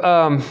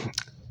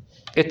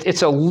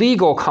it's a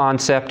legal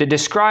concept. It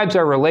describes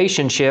our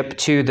relationship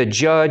to the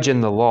judge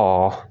and the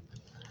law.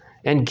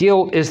 And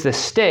guilt is the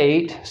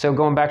state, so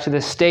going back to the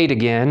state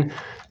again,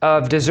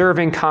 of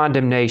deserving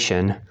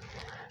condemnation.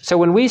 So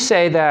when we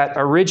say that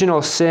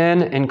original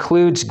sin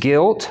includes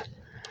guilt,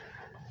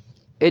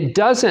 it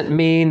doesn't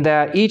mean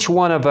that each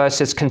one of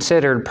us is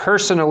considered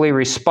personally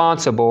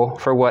responsible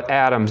for what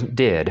Adam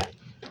did.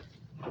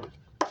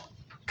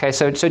 Okay,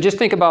 so just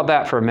think about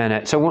that for a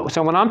minute. So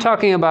when I'm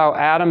talking about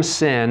Adam's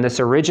sin,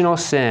 this original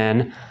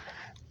sin,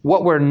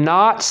 what we're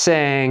not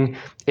saying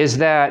is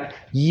that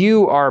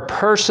you are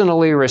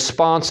personally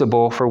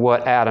responsible for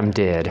what Adam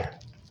did.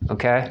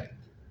 Okay?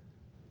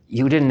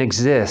 You didn't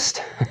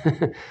exist.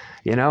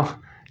 You know?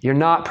 You're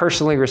not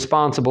personally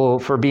responsible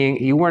for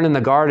you weren't in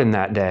the garden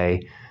that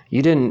day.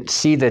 You didn't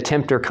see the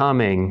tempter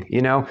coming.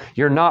 You know?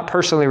 You're not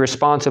personally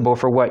responsible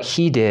for what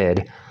he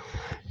did.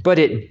 But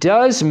it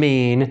does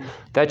mean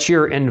that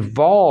you're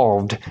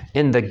involved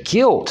in the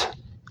guilt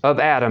of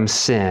Adam's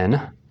sin.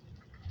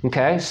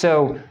 Okay?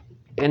 So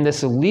in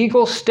this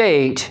legal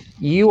state,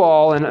 you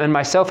all, and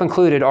myself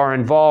included, are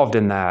involved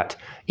in that.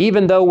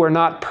 Even though we're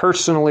not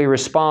personally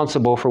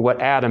responsible for what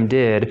Adam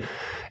did,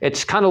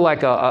 it's kind of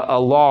like a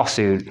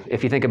lawsuit,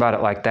 if you think about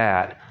it like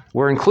that.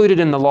 We're included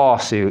in the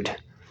lawsuit,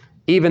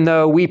 even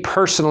though we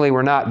personally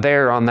were not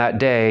there on that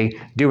day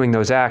doing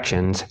those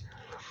actions.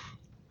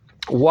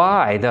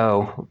 Why,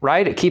 though,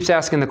 right? It keeps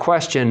asking the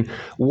question,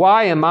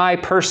 why am I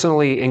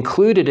personally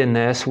included in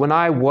this when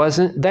I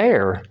wasn't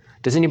there?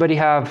 Does anybody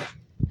have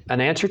an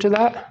answer to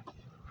that?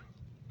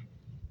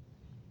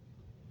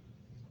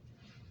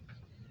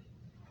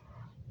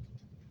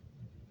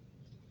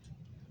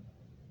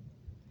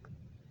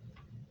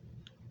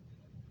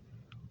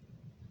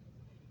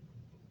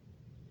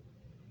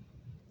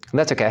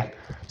 That's okay.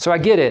 So I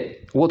get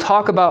it. We'll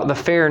talk about the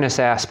fairness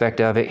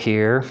aspect of it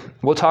here.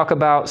 We'll talk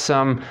about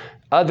some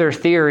other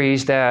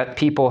theories that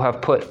people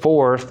have put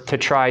forth to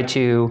try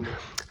to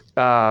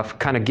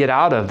kind of get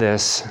out of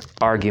this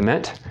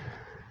argument.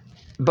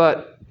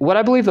 But what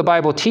I believe the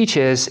Bible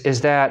teaches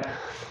is that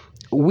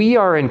we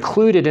are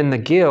included in the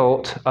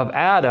guilt of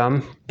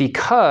Adam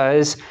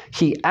because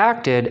he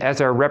acted as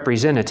our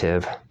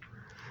representative.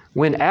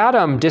 When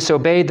Adam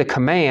disobeyed the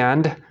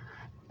command,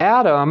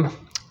 Adam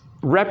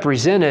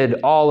represented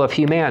all of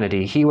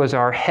humanity. He was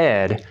our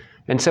head.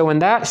 And so in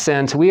that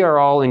sense, we are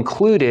all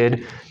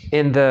included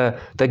in the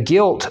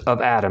guilt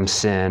of Adam's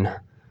sin.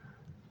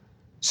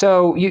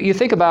 So you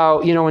think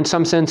about, you know, in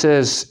some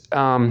senses,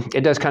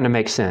 it does kind of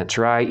make sense,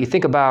 right? You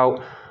think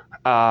about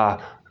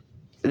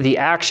the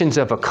actions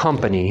of a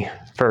company,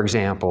 for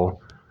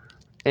example.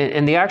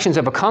 And the actions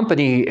of a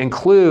company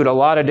include a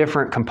lot of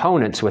different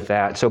components with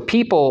that. So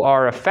people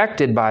are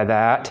affected by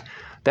that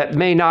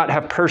may not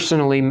have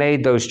personally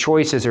made those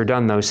choices or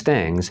done those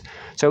things.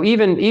 So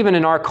even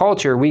in our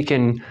culture, we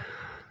can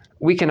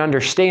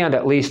understand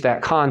at least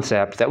that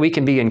concept, that we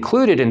can be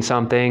included in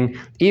something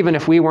even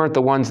if we weren't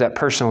the ones that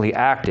personally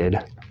acted.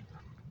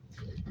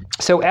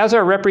 So as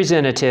our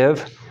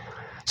representative,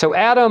 so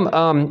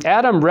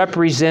Adam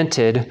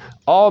represented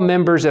all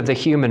members of the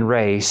human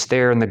race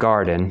there in the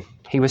garden.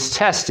 He was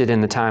tested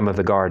in the time of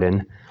the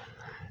garden.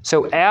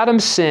 So Adam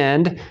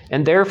sinned,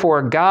 and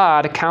therefore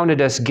God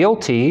counted us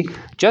guilty,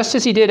 just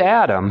as he did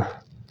Adam.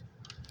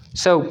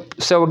 So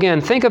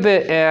again, think of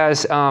it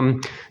as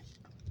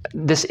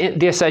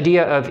this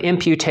idea of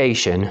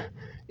imputation.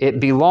 It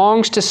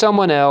belongs to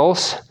someone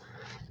else,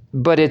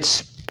 but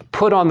it's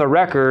put on the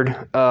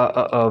record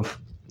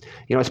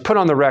it's put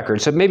on the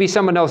record. So maybe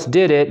someone else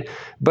did it,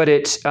 but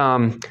it's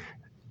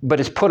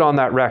put on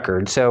that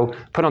record. So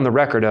put on the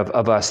record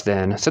of us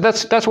then. So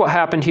that's what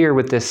happened here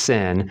with this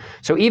sin.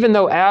 So even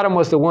though Adam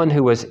was the one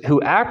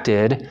who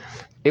acted,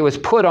 it was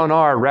put on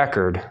our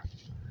record.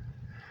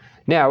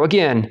 Now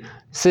again,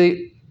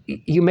 see,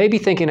 you may be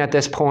thinking at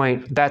this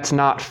point, that's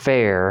not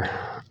fair.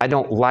 I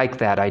don't like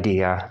that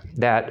idea,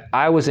 that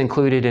I was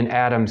included in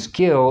Adam's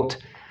guilt,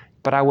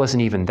 but I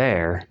wasn't even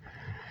there.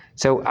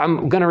 So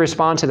I'm going to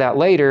respond to that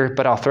later,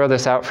 but I'll throw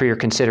this out for your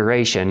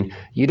consideration.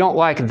 You don't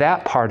like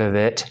that part of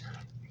it,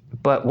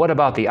 but what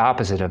about the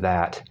opposite of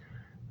that?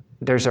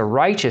 There's a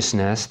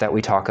righteousness that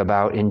we talk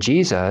about in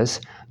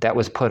Jesus that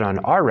was put on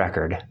our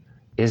record.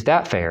 Is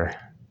that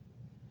fair?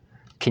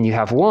 Can you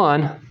have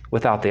one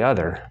without the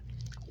other?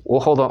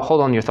 We'll hold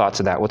on your thoughts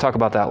to that. We'll talk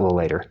about that a little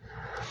later.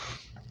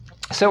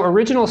 So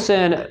original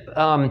sin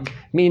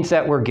means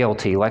that we're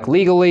guilty. Like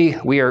legally,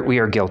 we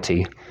are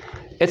guilty.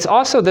 It's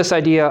also this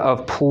idea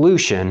of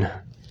pollution.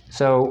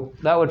 So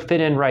that would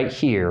fit in right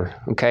here,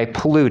 okay?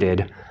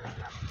 Polluted.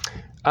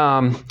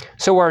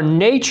 So our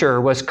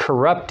nature was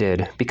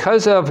corrupted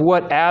because of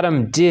what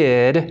Adam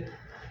did.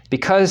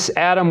 Because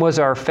Adam was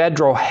our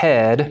federal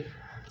head,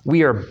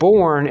 we are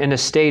born in a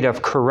state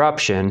of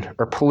corruption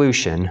or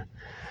pollution.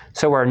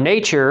 So our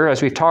nature,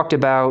 as we've talked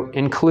about,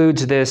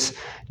 includes this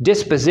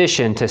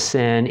disposition to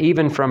sin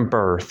even from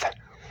birth.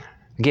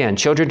 Again,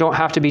 children don't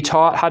have to be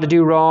taught how to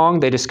do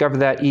wrong. They discover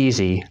that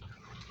easy.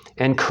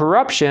 And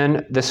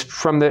corruption, this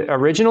from the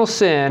original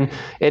sin,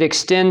 it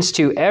extends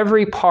to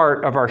every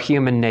part of our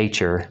human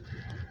nature.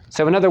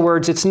 So in other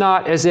words, it's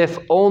not as if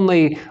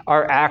only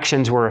our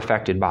actions were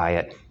affected by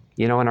it.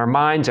 And our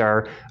minds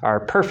are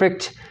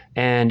perfect,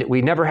 and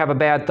we never have a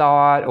bad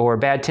thought or a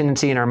bad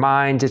tendency in our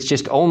minds. It's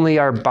just only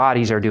our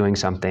bodies are doing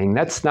something.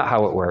 That's not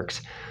how it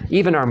works.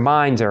 Even our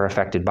minds are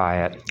affected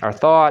by it. Our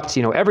thoughts,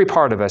 every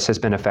part of us has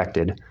been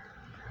affected.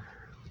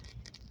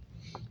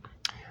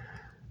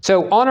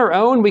 So on our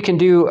own, we can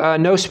do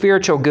no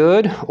spiritual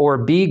good or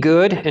be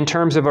good in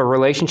terms of a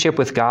relationship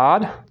with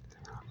God.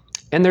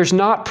 And there's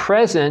not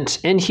present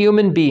in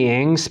human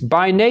beings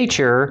by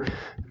nature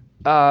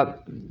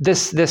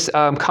this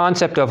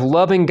concept of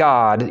loving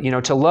God.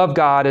 To love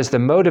God is the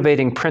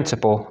motivating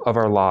principle of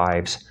our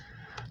lives.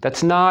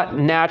 That's not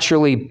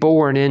naturally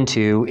born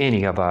into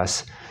any of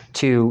us,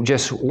 to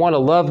just want to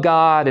love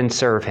God and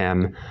serve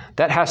Him.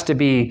 That has to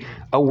be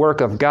a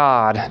work of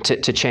God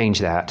to change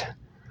that.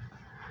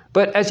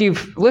 But as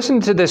you've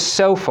listened to this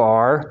so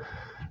far,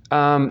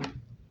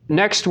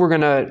 next we're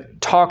going to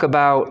talk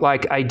about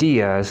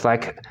ideas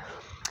like,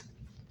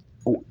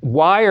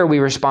 why are we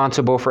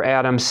responsible for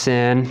Adam's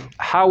sin?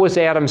 How was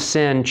Adam's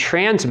sin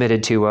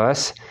transmitted to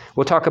us?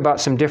 We'll talk about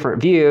some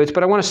different views,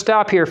 but I want to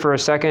stop here for a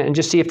second and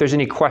just see if there's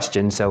any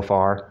questions so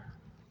far.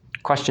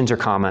 Questions or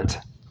comments?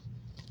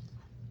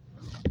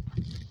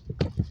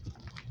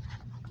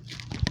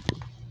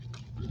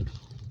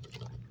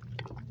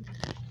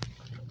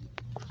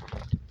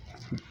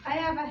 I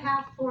have a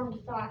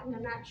half-formed thought, and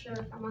I'm not sure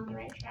if I'm on the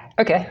right track.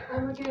 Okay.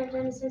 I'm looking at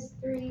Genesis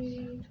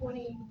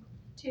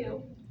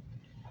 3:22.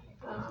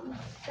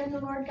 Then the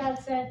Lord God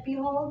said,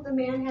 "Behold, the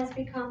man has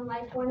become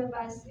like one of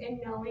us in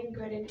knowing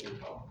good and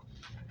evil."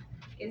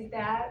 Is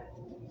that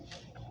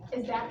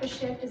the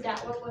shift? Is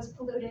that what was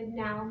polluted?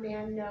 Now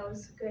man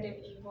knows good and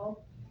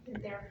evil,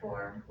 and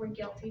therefore we're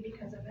guilty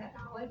because of that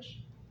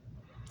knowledge?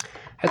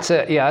 That's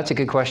a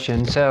good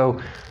question. So,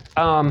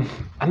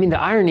 the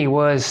irony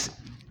was,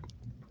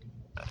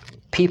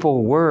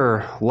 people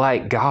were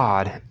like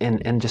God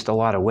in just a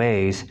lot of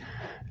ways,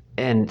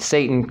 and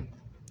Satan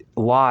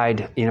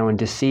lied, and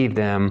deceived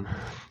them.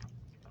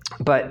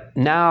 But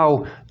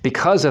now,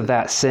 because of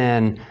that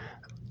sin,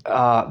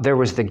 there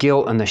was the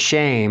guilt and the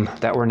shame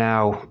that were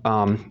now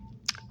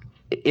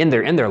in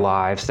their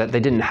lives that they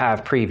didn't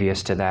have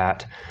previous to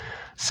that.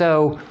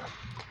 So,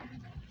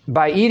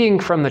 by eating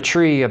from the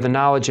tree of the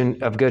knowledge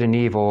of good and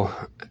evil,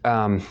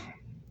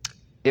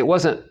 it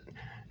wasn't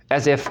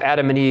as if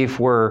Adam and Eve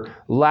were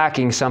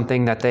lacking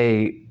something that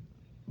they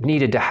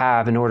needed to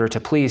have in order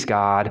to please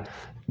God.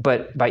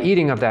 But by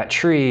eating of that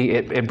tree,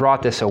 it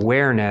brought this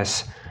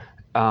awareness,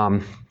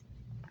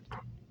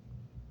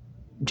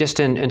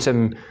 just in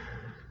some,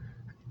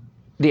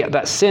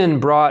 that sin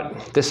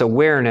brought this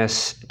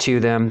awareness to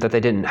them that they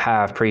didn't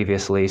have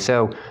previously.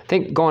 So I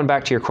think going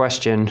back to your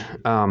question,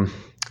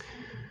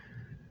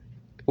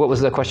 what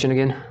was the question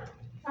again?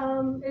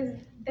 Is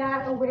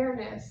that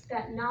awareness,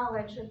 that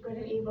knowledge of good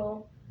and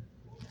evil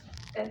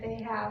that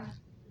they have,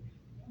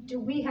 do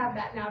we have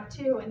that now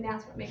too, and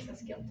that's what makes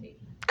us guilty?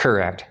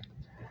 Correct.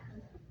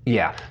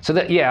 Yeah. So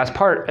as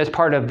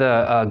part of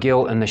the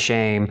guilt and the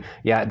shame,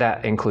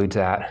 that includes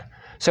that.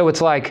 So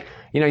it's like,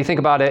 you think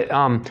about it,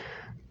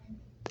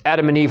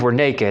 Adam and Eve were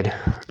naked,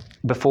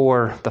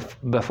 before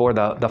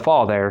the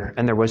fall there,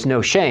 and there was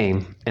no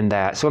shame in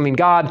that. So I mean,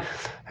 God,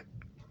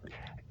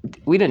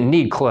 we didn't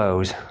need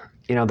clothes.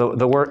 You know,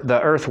 the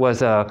earth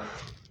was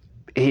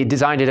He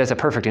designed it as a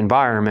perfect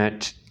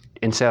environment,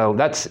 and so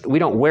we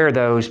don't wear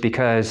those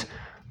because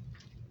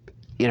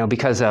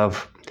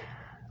of,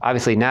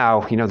 obviously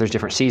now, there's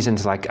different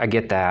seasons, like I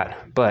get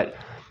that, but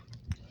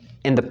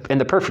in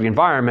the perfect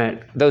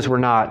environment, those were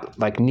not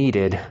like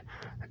needed.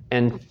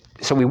 And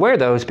so we wear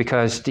those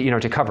because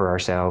to cover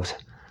ourselves.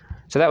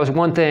 So that was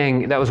one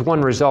thing, that was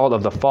one result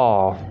of the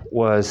fall,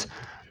 was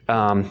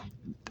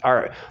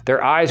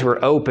their eyes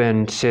were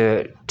open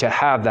to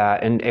have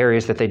that in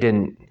areas that they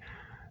didn't,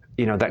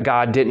 that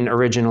God didn't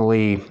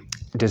originally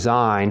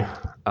design.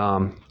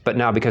 But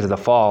now because of the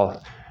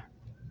fall,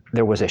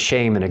 there was a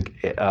shame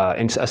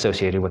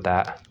associated with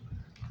that.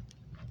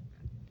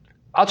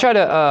 I'll try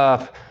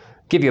to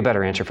give you a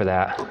better answer for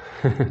that.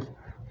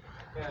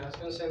 Yeah, I was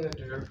going to say in the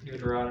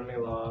Deuteronomy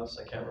laws,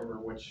 I can't remember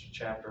which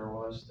chapter it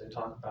was, they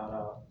talk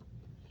about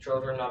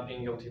children not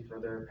being guilty for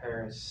their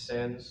parents'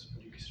 sins.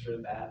 Would you consider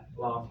that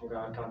law from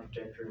God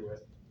contradictory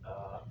with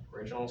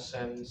original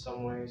sin in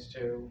some ways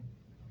too?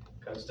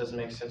 Because it doesn't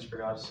make sense for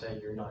God to say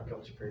you're not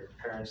guilty for your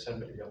parents' sin,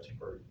 but you're guilty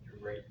for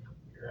your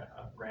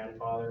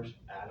grandfather's,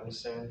 Adam's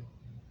sin.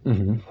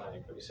 Mm-hmm.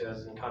 Like, would you say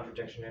that's in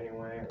contradiction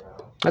anyway, or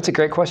no? That's a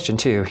great question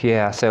too.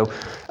 Yeah. So,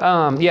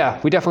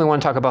 we definitely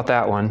want to talk about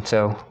that one.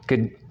 So,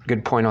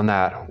 good point on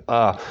that.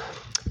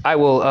 I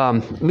will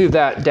move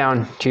that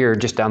down to your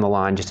just down the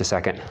line just a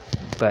second.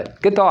 But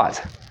good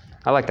thoughts.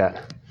 I like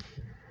that.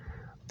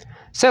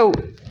 So,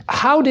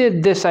 how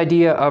did this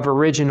idea of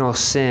original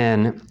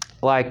sin,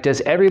 like, does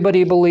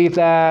everybody believe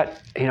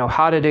that?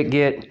 How did it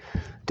get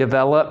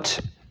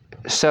developed?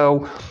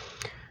 So,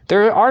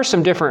 there are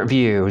some different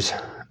views.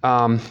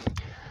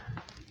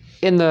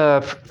 In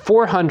the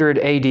 400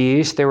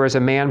 ADs, there was a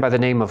man by the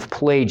name of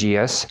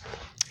Pelagius.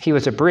 He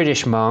was a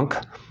British monk.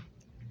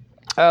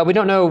 We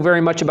don't know very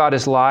much about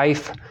his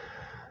life.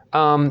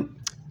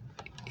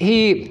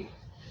 He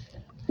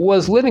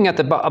was living at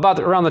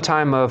around the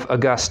time of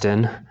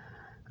Augustine.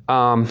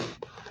 And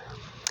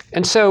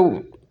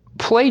so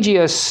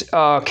Pelagius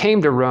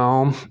came to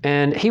Rome,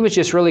 and he was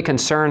just really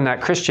concerned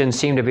that Christians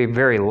seemed to be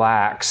very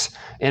lax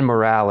in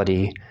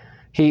morality.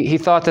 He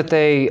thought that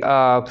they,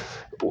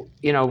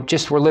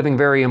 just were living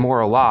very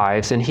immoral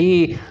lives. And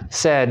he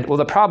said, well,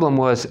 the problem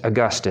was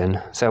Augustine.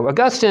 So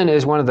Augustine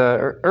is one of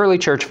the early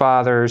church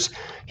fathers.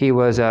 He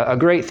was a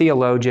great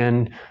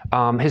theologian.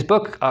 His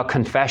book,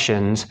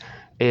 Confessions,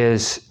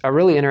 is a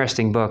really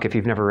interesting book if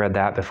you've never read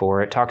that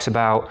before. It talks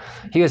about,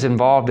 he was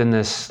involved in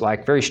this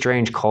like very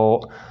strange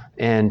cult,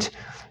 and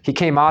he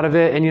came out of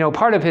it. And,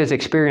 part of his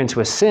experience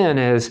with sin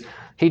is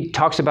he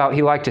talks about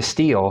he liked to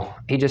steal.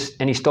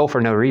 He stole for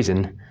no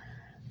reason.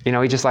 He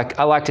just like,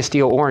 I like to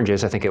steal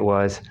oranges, I think it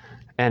was.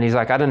 And he's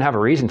like, I didn't have a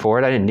reason for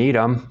it. I didn't need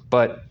them,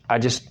 but I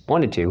just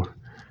wanted to,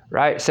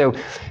 right? So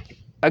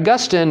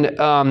Augustine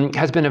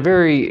has been a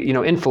very,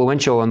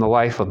 influential in the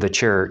life of the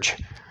church.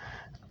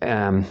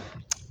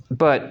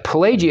 But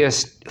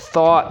Pelagius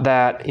thought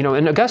that,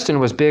 and Augustine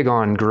was big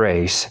on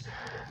grace.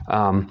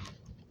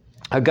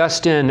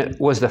 Augustine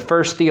was the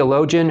first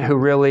theologian who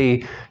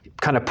really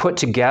kind of put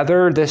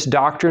together this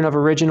doctrine of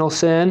original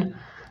sin.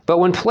 But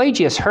when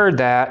Pelagius heard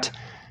that,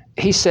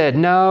 he said,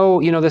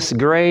 no, this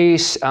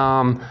grace,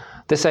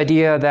 this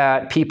idea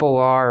that people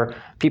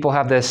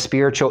have this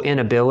spiritual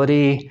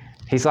inability,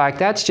 he's like,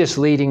 that's just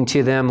leading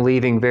to them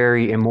leading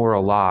very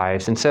immoral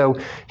lives. And so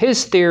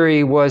his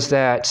theory was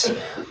that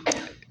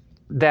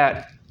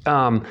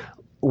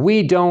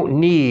we don't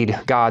need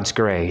God's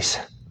grace.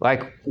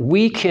 Like,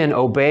 we can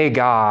obey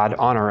God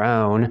on our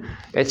own.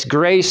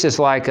 Grace is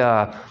like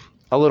a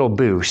little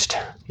boost.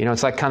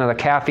 It's like kind of the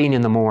caffeine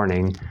in the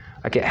morning.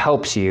 Like, it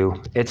helps you.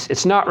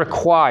 It's not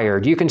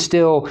required. You can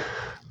still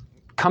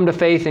come to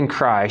faith in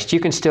Christ.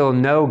 You can still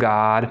know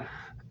God.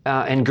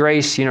 And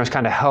grace,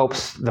 kind of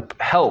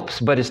helps,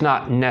 but it's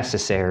not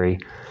necessary.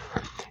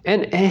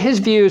 And his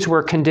views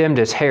were condemned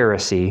as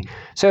heresy.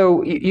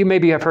 So you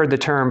maybe have heard the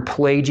term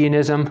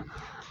Pelagianism.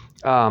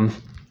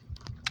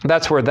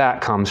 That's where that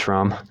comes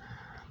from.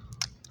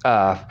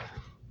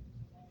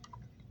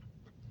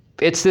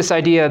 It's this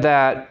idea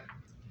that,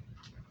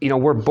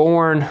 we're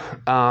born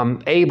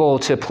able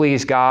to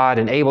please God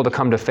and able to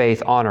come to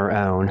faith on our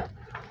own.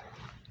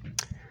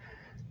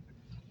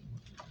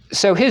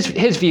 So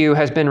his view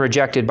has been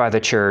rejected by the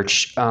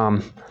church.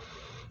 Then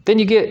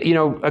you get,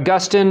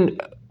 Augustine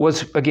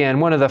was,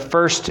 again, one of the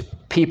first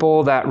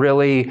people that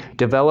really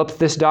developed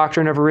this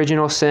doctrine of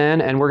original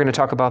sin, and we're going to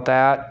talk about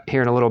that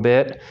here in a little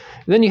bit.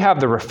 And then you have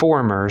the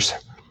Reformers.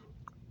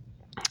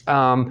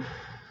 So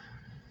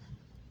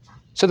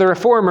the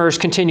Reformers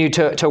continued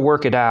to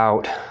work it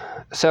out.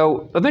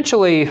 So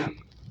eventually,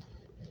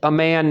 a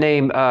man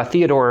named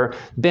Theodore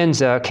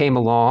Benza came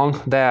along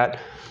that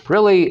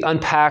really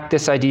unpacked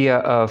this idea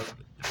of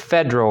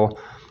federal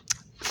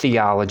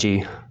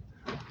theology.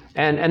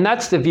 And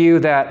that's the view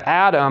that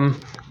Adam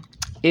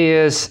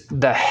is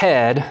the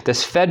head,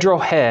 this federal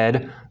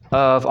head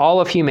of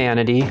all of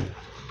humanity,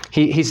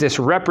 He's this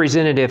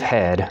representative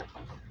head.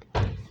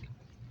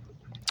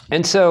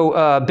 And so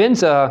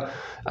Benza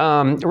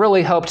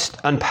really helped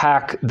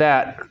unpack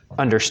that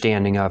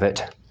understanding of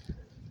it.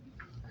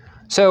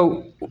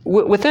 So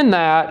within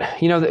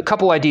that, a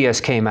couple ideas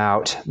came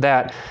out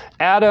that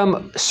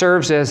Adam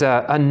serves as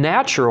a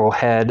natural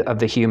head of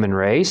the human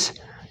race.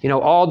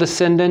 All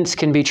descendants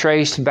can be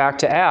traced back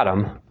to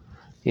Adam.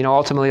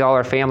 Ultimately all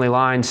our family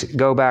lines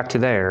go back to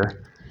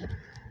there.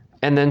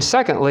 And then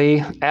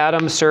secondly,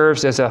 Adam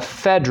serves as a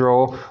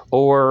federal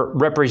or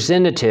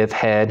representative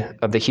head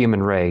of the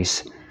human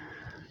race.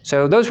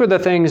 So those were the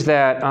things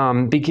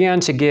that began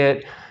to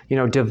get,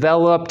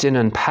 developed and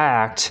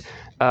unpacked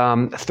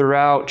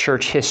throughout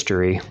church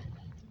history.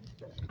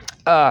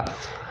 And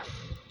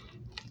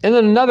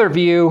then another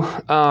view,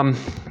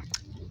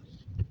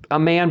 a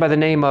man by the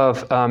name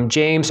of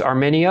James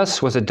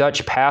Arminius was a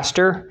Dutch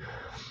pastor,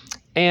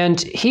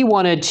 and he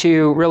wanted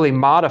to really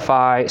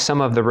modify some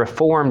of the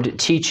Reformed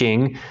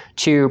teaching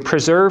to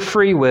preserve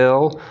free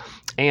will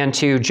and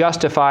to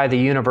justify the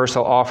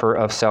universal offer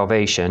of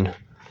salvation.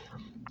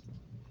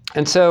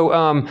 And so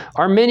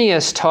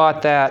Arminius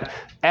taught that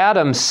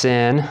Adam's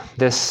sin,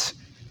 this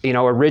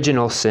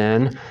original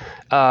sin,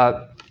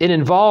 it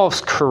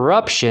involves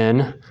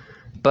corruption,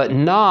 but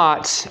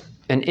not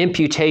an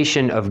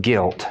imputation of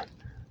guilt.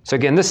 So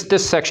again,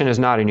 this section is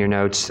not in your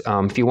notes.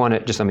 If you want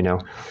it, just let me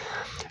know.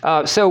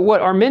 So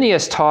what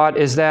Arminius taught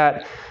is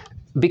that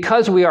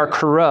because we are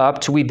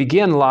corrupt, we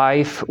begin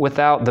life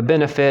without the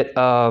benefit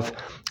of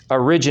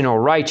original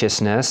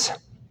righteousness.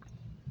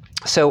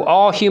 So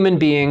all human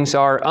beings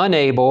are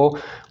unable,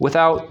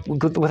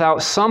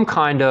 without some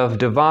kind of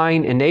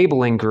divine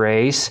enabling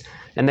grace,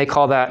 and they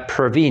call that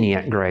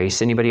prevenient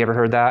grace. Anybody ever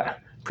heard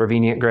that?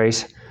 Prevenient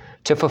grace?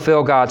 To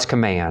fulfill God's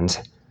commands.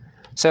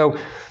 So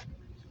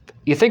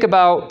you think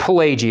about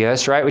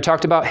Pelagius, right? We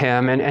talked about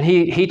him, and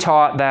he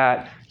taught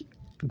that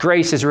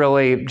grace is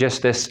really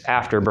just this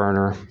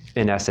afterburner,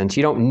 in essence.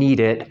 You don't need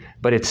it,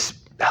 but it's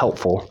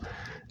helpful.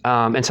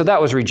 And so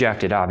that was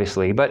rejected,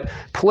 obviously. But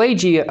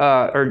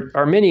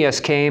Arminius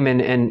came,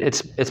 and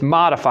it's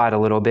modified a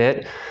little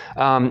bit.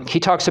 He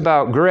talks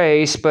about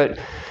grace, but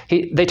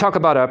they talk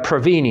about a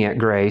prevenient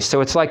grace. So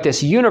it's like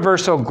this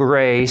universal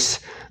grace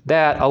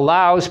that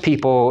allows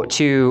people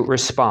to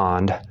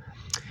respond.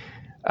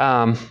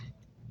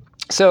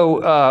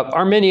 So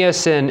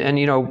Arminius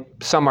and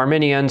some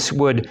Arminians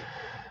would,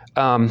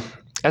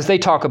 as they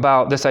talk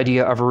about this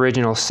idea of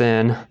original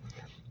sin,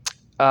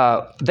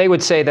 they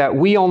would say that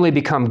we only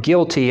become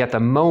guilty at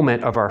the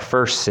moment of our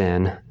first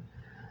sin.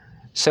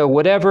 So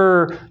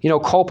whatever,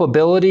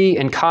 culpability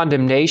and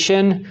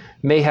condemnation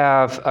may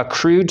have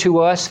accrued to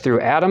us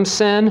through Adam's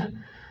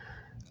sin,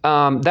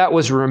 that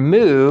was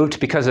removed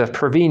because of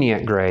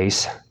prevenient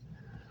grace.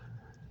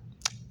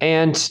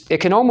 And it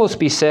can almost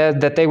be said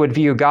that they would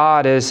view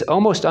God as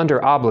almost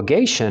under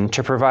obligation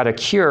to provide a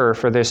cure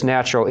for this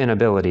natural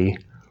inability.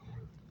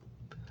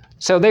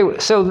 So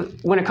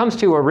when it comes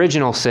to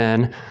original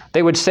sin,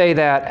 they would say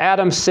that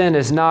Adam's sin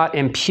is not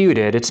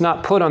imputed. It's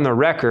not put on the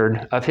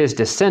record of his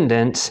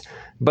descendants,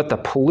 but the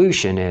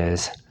pollution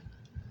is.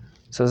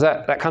 So does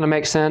that kind of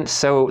make sense?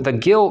 So the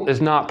guilt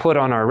is not put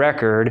on our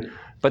record,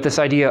 but this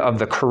idea of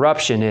the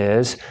corruption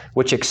is,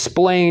 which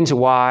explains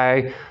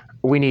why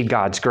we need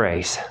God's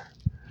grace.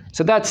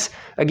 So that's,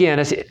 again,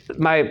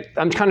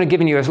 I'm kind of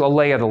giving you a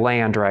lay of the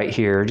land right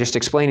here, just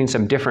explaining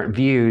some different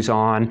views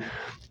on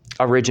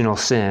original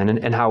sin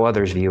and how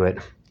others view it.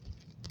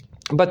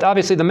 But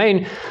obviously the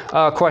main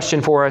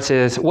question for us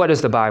is, what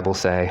does the Bible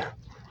say?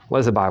 What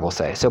does the Bible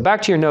say? So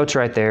back to your notes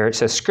right there. It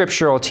says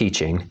scriptural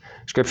teaching.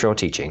 Scriptural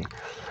teaching.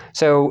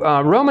 So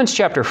Romans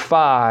chapter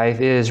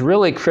 5 is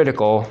really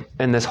critical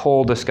in this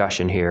whole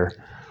discussion here.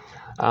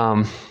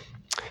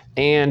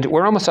 And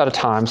we're almost out of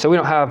time, so we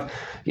don't have,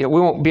 we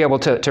won't be able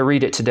to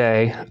read it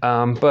today.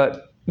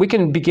 But we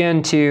can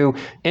begin to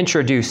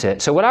introduce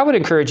it. So what I would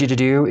encourage you to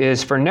do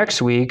is for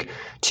next week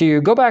to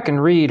go back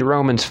and read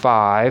Romans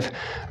 5,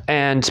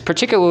 and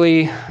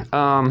particularly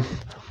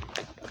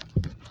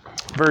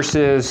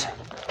verses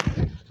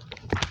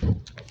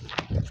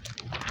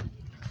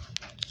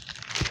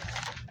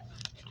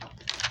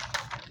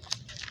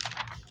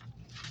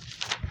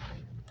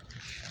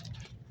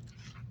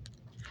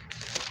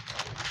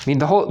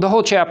 'The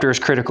whole chapter is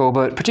critical,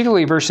 but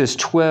particularly verses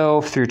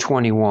 12 through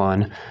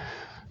 21.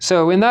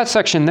 So in that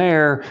section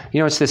there,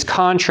 it's this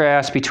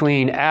contrast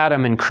between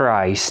Adam and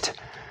Christ.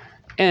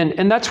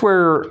 And that's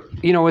where,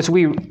 as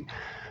we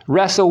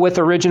wrestle with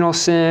original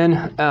sin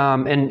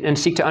and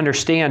seek to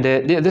understand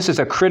it, this is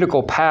a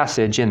critical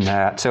passage in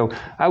that. So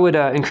I would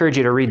encourage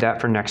you to read that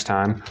for next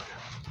time.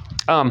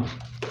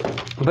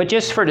 But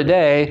just for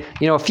today,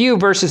 a few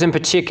verses in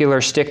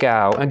particular stick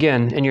out.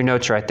 Again, in your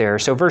notes right there.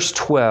 So verse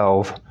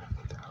 12.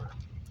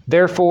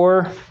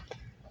 Therefore,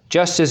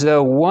 just as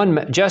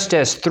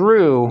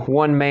through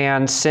one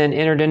man sin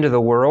entered into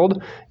the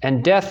world,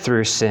 and death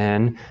through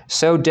sin,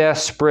 so death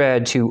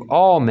spread to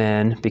all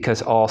men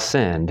because all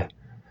sinned.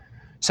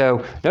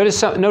 So notice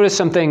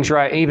some things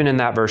right, even in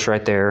that verse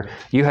right there.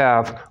 You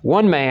have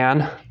one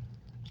man,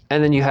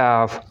 and then you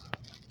have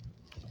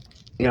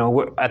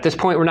at this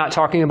point, we're not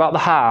talking about the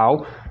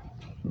how,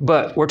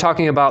 but we're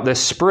talking about the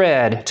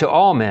spread to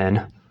all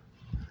men.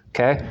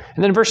 Okay?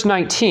 And then verse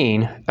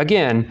 19,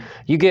 again,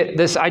 you get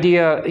this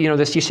idea,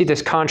 you see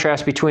this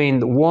contrast between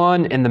the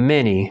one and the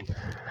many.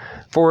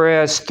 For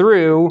as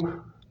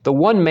through the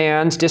one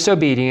man's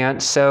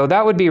disobedience, so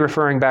that would be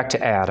referring back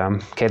to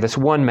Adam. Okay, this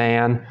one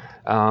man,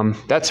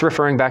 that's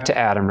referring back to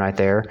Adam right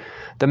there.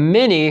 The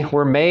many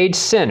were made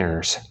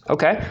sinners.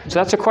 Okay, so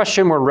that's a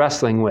question we're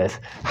wrestling with.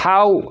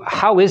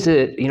 How is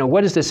it,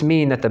 what does this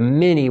mean that the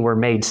many were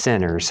made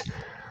sinners?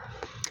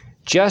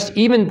 Just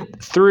even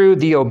through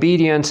the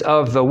obedience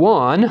of the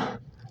one,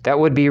 that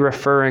would be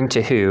referring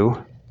to who?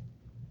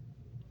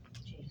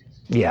 Jesus.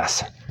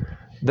 Yes.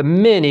 The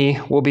many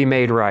will be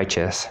made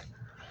righteous.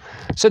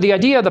 So the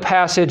idea of the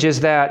passage is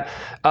that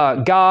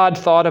God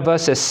thought of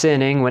us as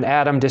sinning when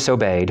Adam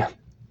disobeyed.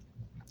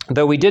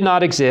 Though we did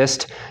not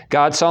exist,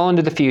 God saw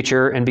into the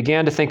future and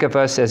began to think of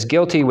us as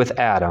guilty with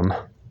Adam.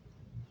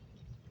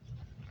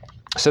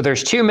 So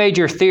there's two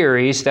major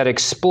theories that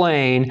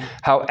explain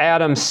how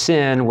Adam's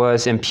sin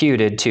was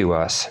imputed to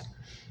us.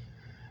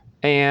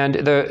 And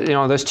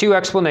those two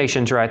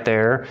explanations right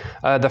there.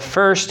 The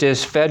first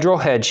is federal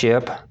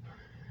headship.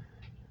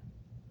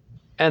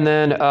 And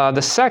then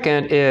the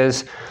second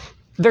is,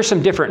 there's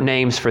some different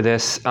names for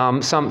this.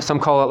 Some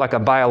call it like a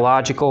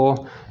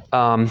biological,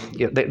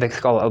 they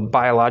call it a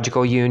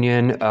biological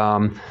union,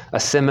 a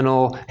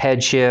seminal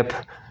headship,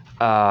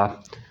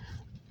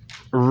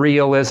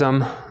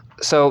 realism.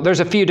 So there's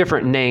a few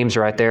different names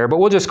right there, but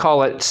we'll just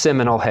call it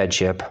seminal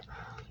headship.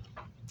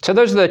 So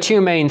those are the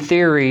two main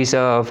theories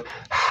of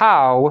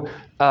how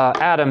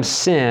Adam's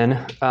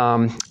sin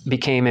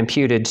became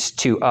imputed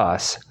to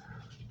us.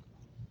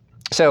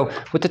 So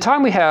with the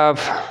time we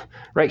have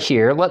right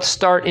here, let's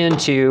start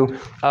into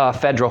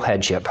federal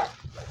headship.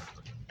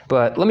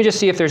 But let me just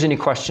see if there's any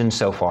questions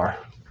so far.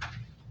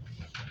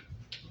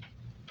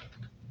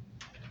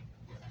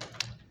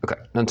 Okay,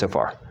 none so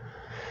far.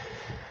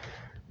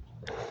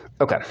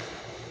 Okay.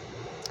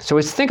 So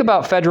as we think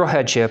about federal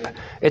headship,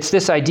 it's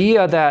this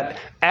idea that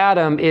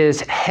Adam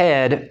is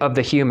head of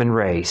the human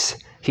race.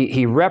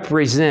 He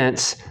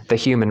represents the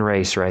human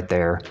race right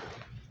there.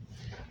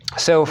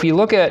 So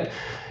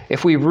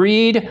if we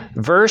read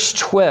verse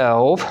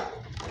 12,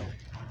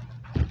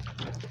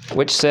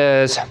 which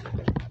says,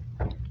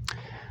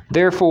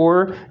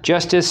 "Therefore,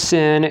 just as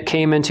sin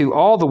came into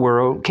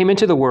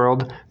the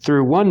world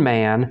through one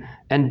man,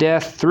 and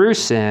death through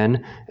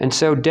sin, and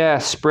so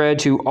death spread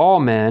to all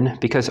men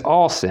because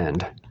all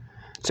sinned."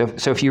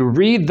 So if you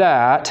read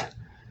that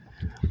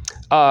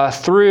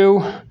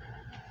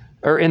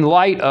in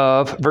light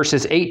of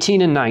verses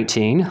 18 and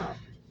 19,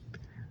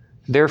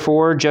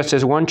 "Therefore, just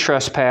as one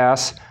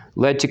trespass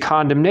led to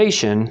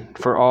condemnation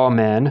for all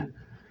men,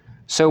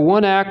 so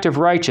one act of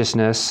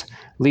righteousness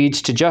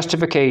leads to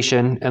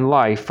justification and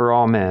life for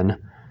all men.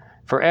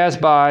 For as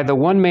by the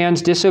one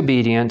man's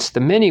disobedience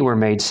the many were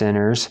made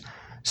sinners,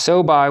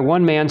 so by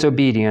one man's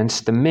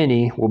obedience the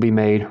many will be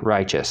made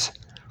righteous."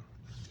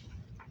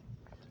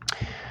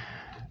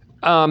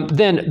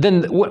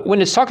 Then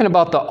when it's talking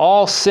about the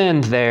all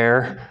sinned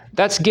there,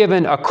 that's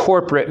given a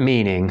corporate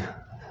meaning.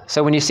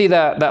 So when you see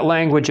that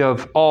language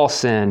of all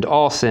sinned,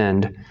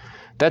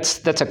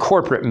 that's a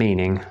corporate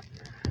meaning.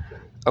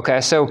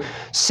 Okay, so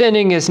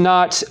sinning is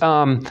not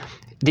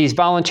these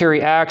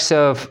voluntary acts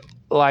of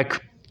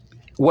like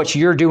what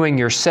you're doing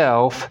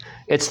yourself.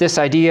 It's this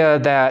idea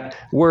that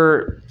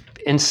we're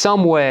in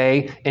some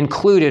way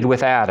included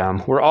with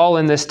Adam. We're all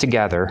in this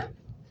together.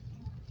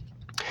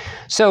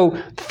 So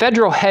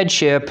federal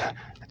headship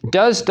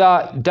does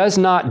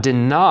not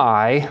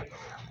deny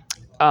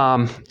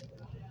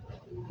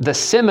the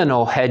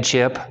seminal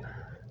headship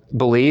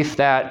belief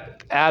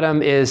that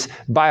Adam is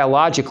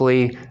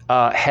biologically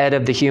head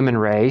of the human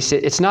race.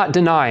 It's not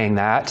denying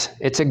that.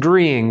 It's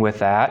agreeing with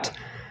that.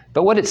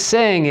 But what it's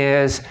saying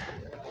is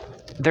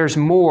there's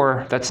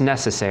more that's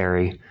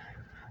necessary.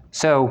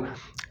 So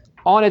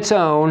on its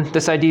own,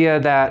 this idea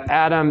that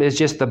Adam is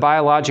just the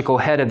biological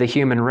head of the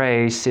human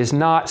race is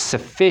not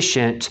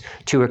sufficient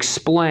to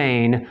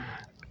explain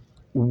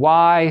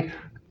why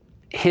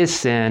his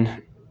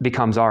sin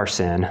becomes our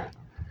sin.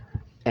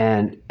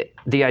 And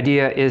the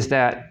idea is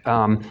that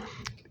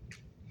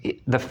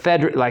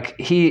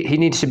he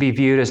needs to be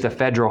viewed as the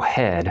federal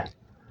head.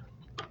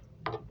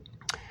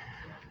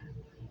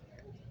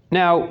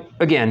 Now,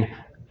 again,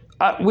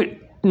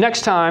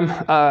 next time,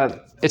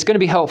 it's going to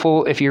be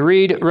helpful if you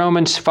read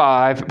Romans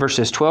 5,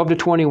 verses 12 to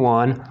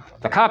 21.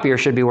 The copier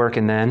should be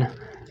working then.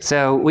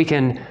 So we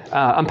can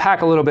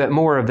unpack a little bit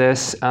more of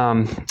this.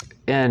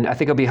 And I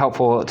think it'll be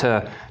helpful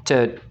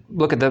to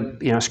look at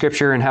the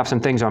scripture and have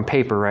some things on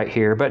paper right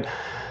here. But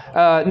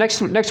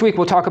next week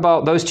we'll talk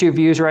about those two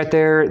views right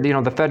there,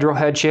 the federal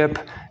headship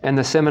and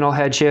the seminal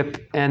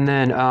headship. And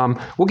then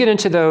we'll get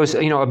into those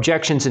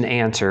objections and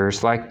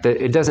answers, like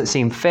it doesn't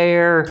seem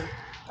fair,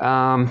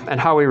 and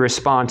how we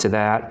respond to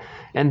that.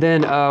 And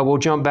then we'll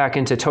jump back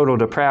into total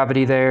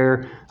depravity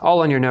there,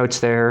 all on your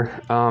notes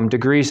there,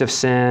 degrees of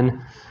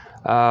sin,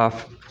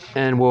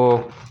 and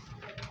we'll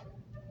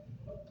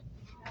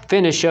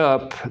finish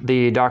up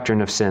the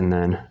doctrine of sin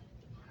then.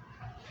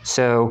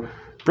 So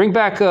bring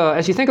back,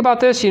 as you think about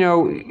this,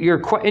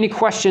 any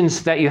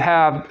questions that you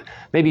have,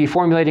 maybe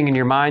formulating in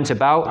your minds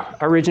about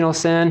original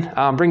sin,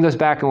 bring those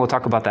back and we'll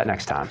talk about that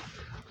next time.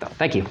 So,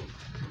 thank you.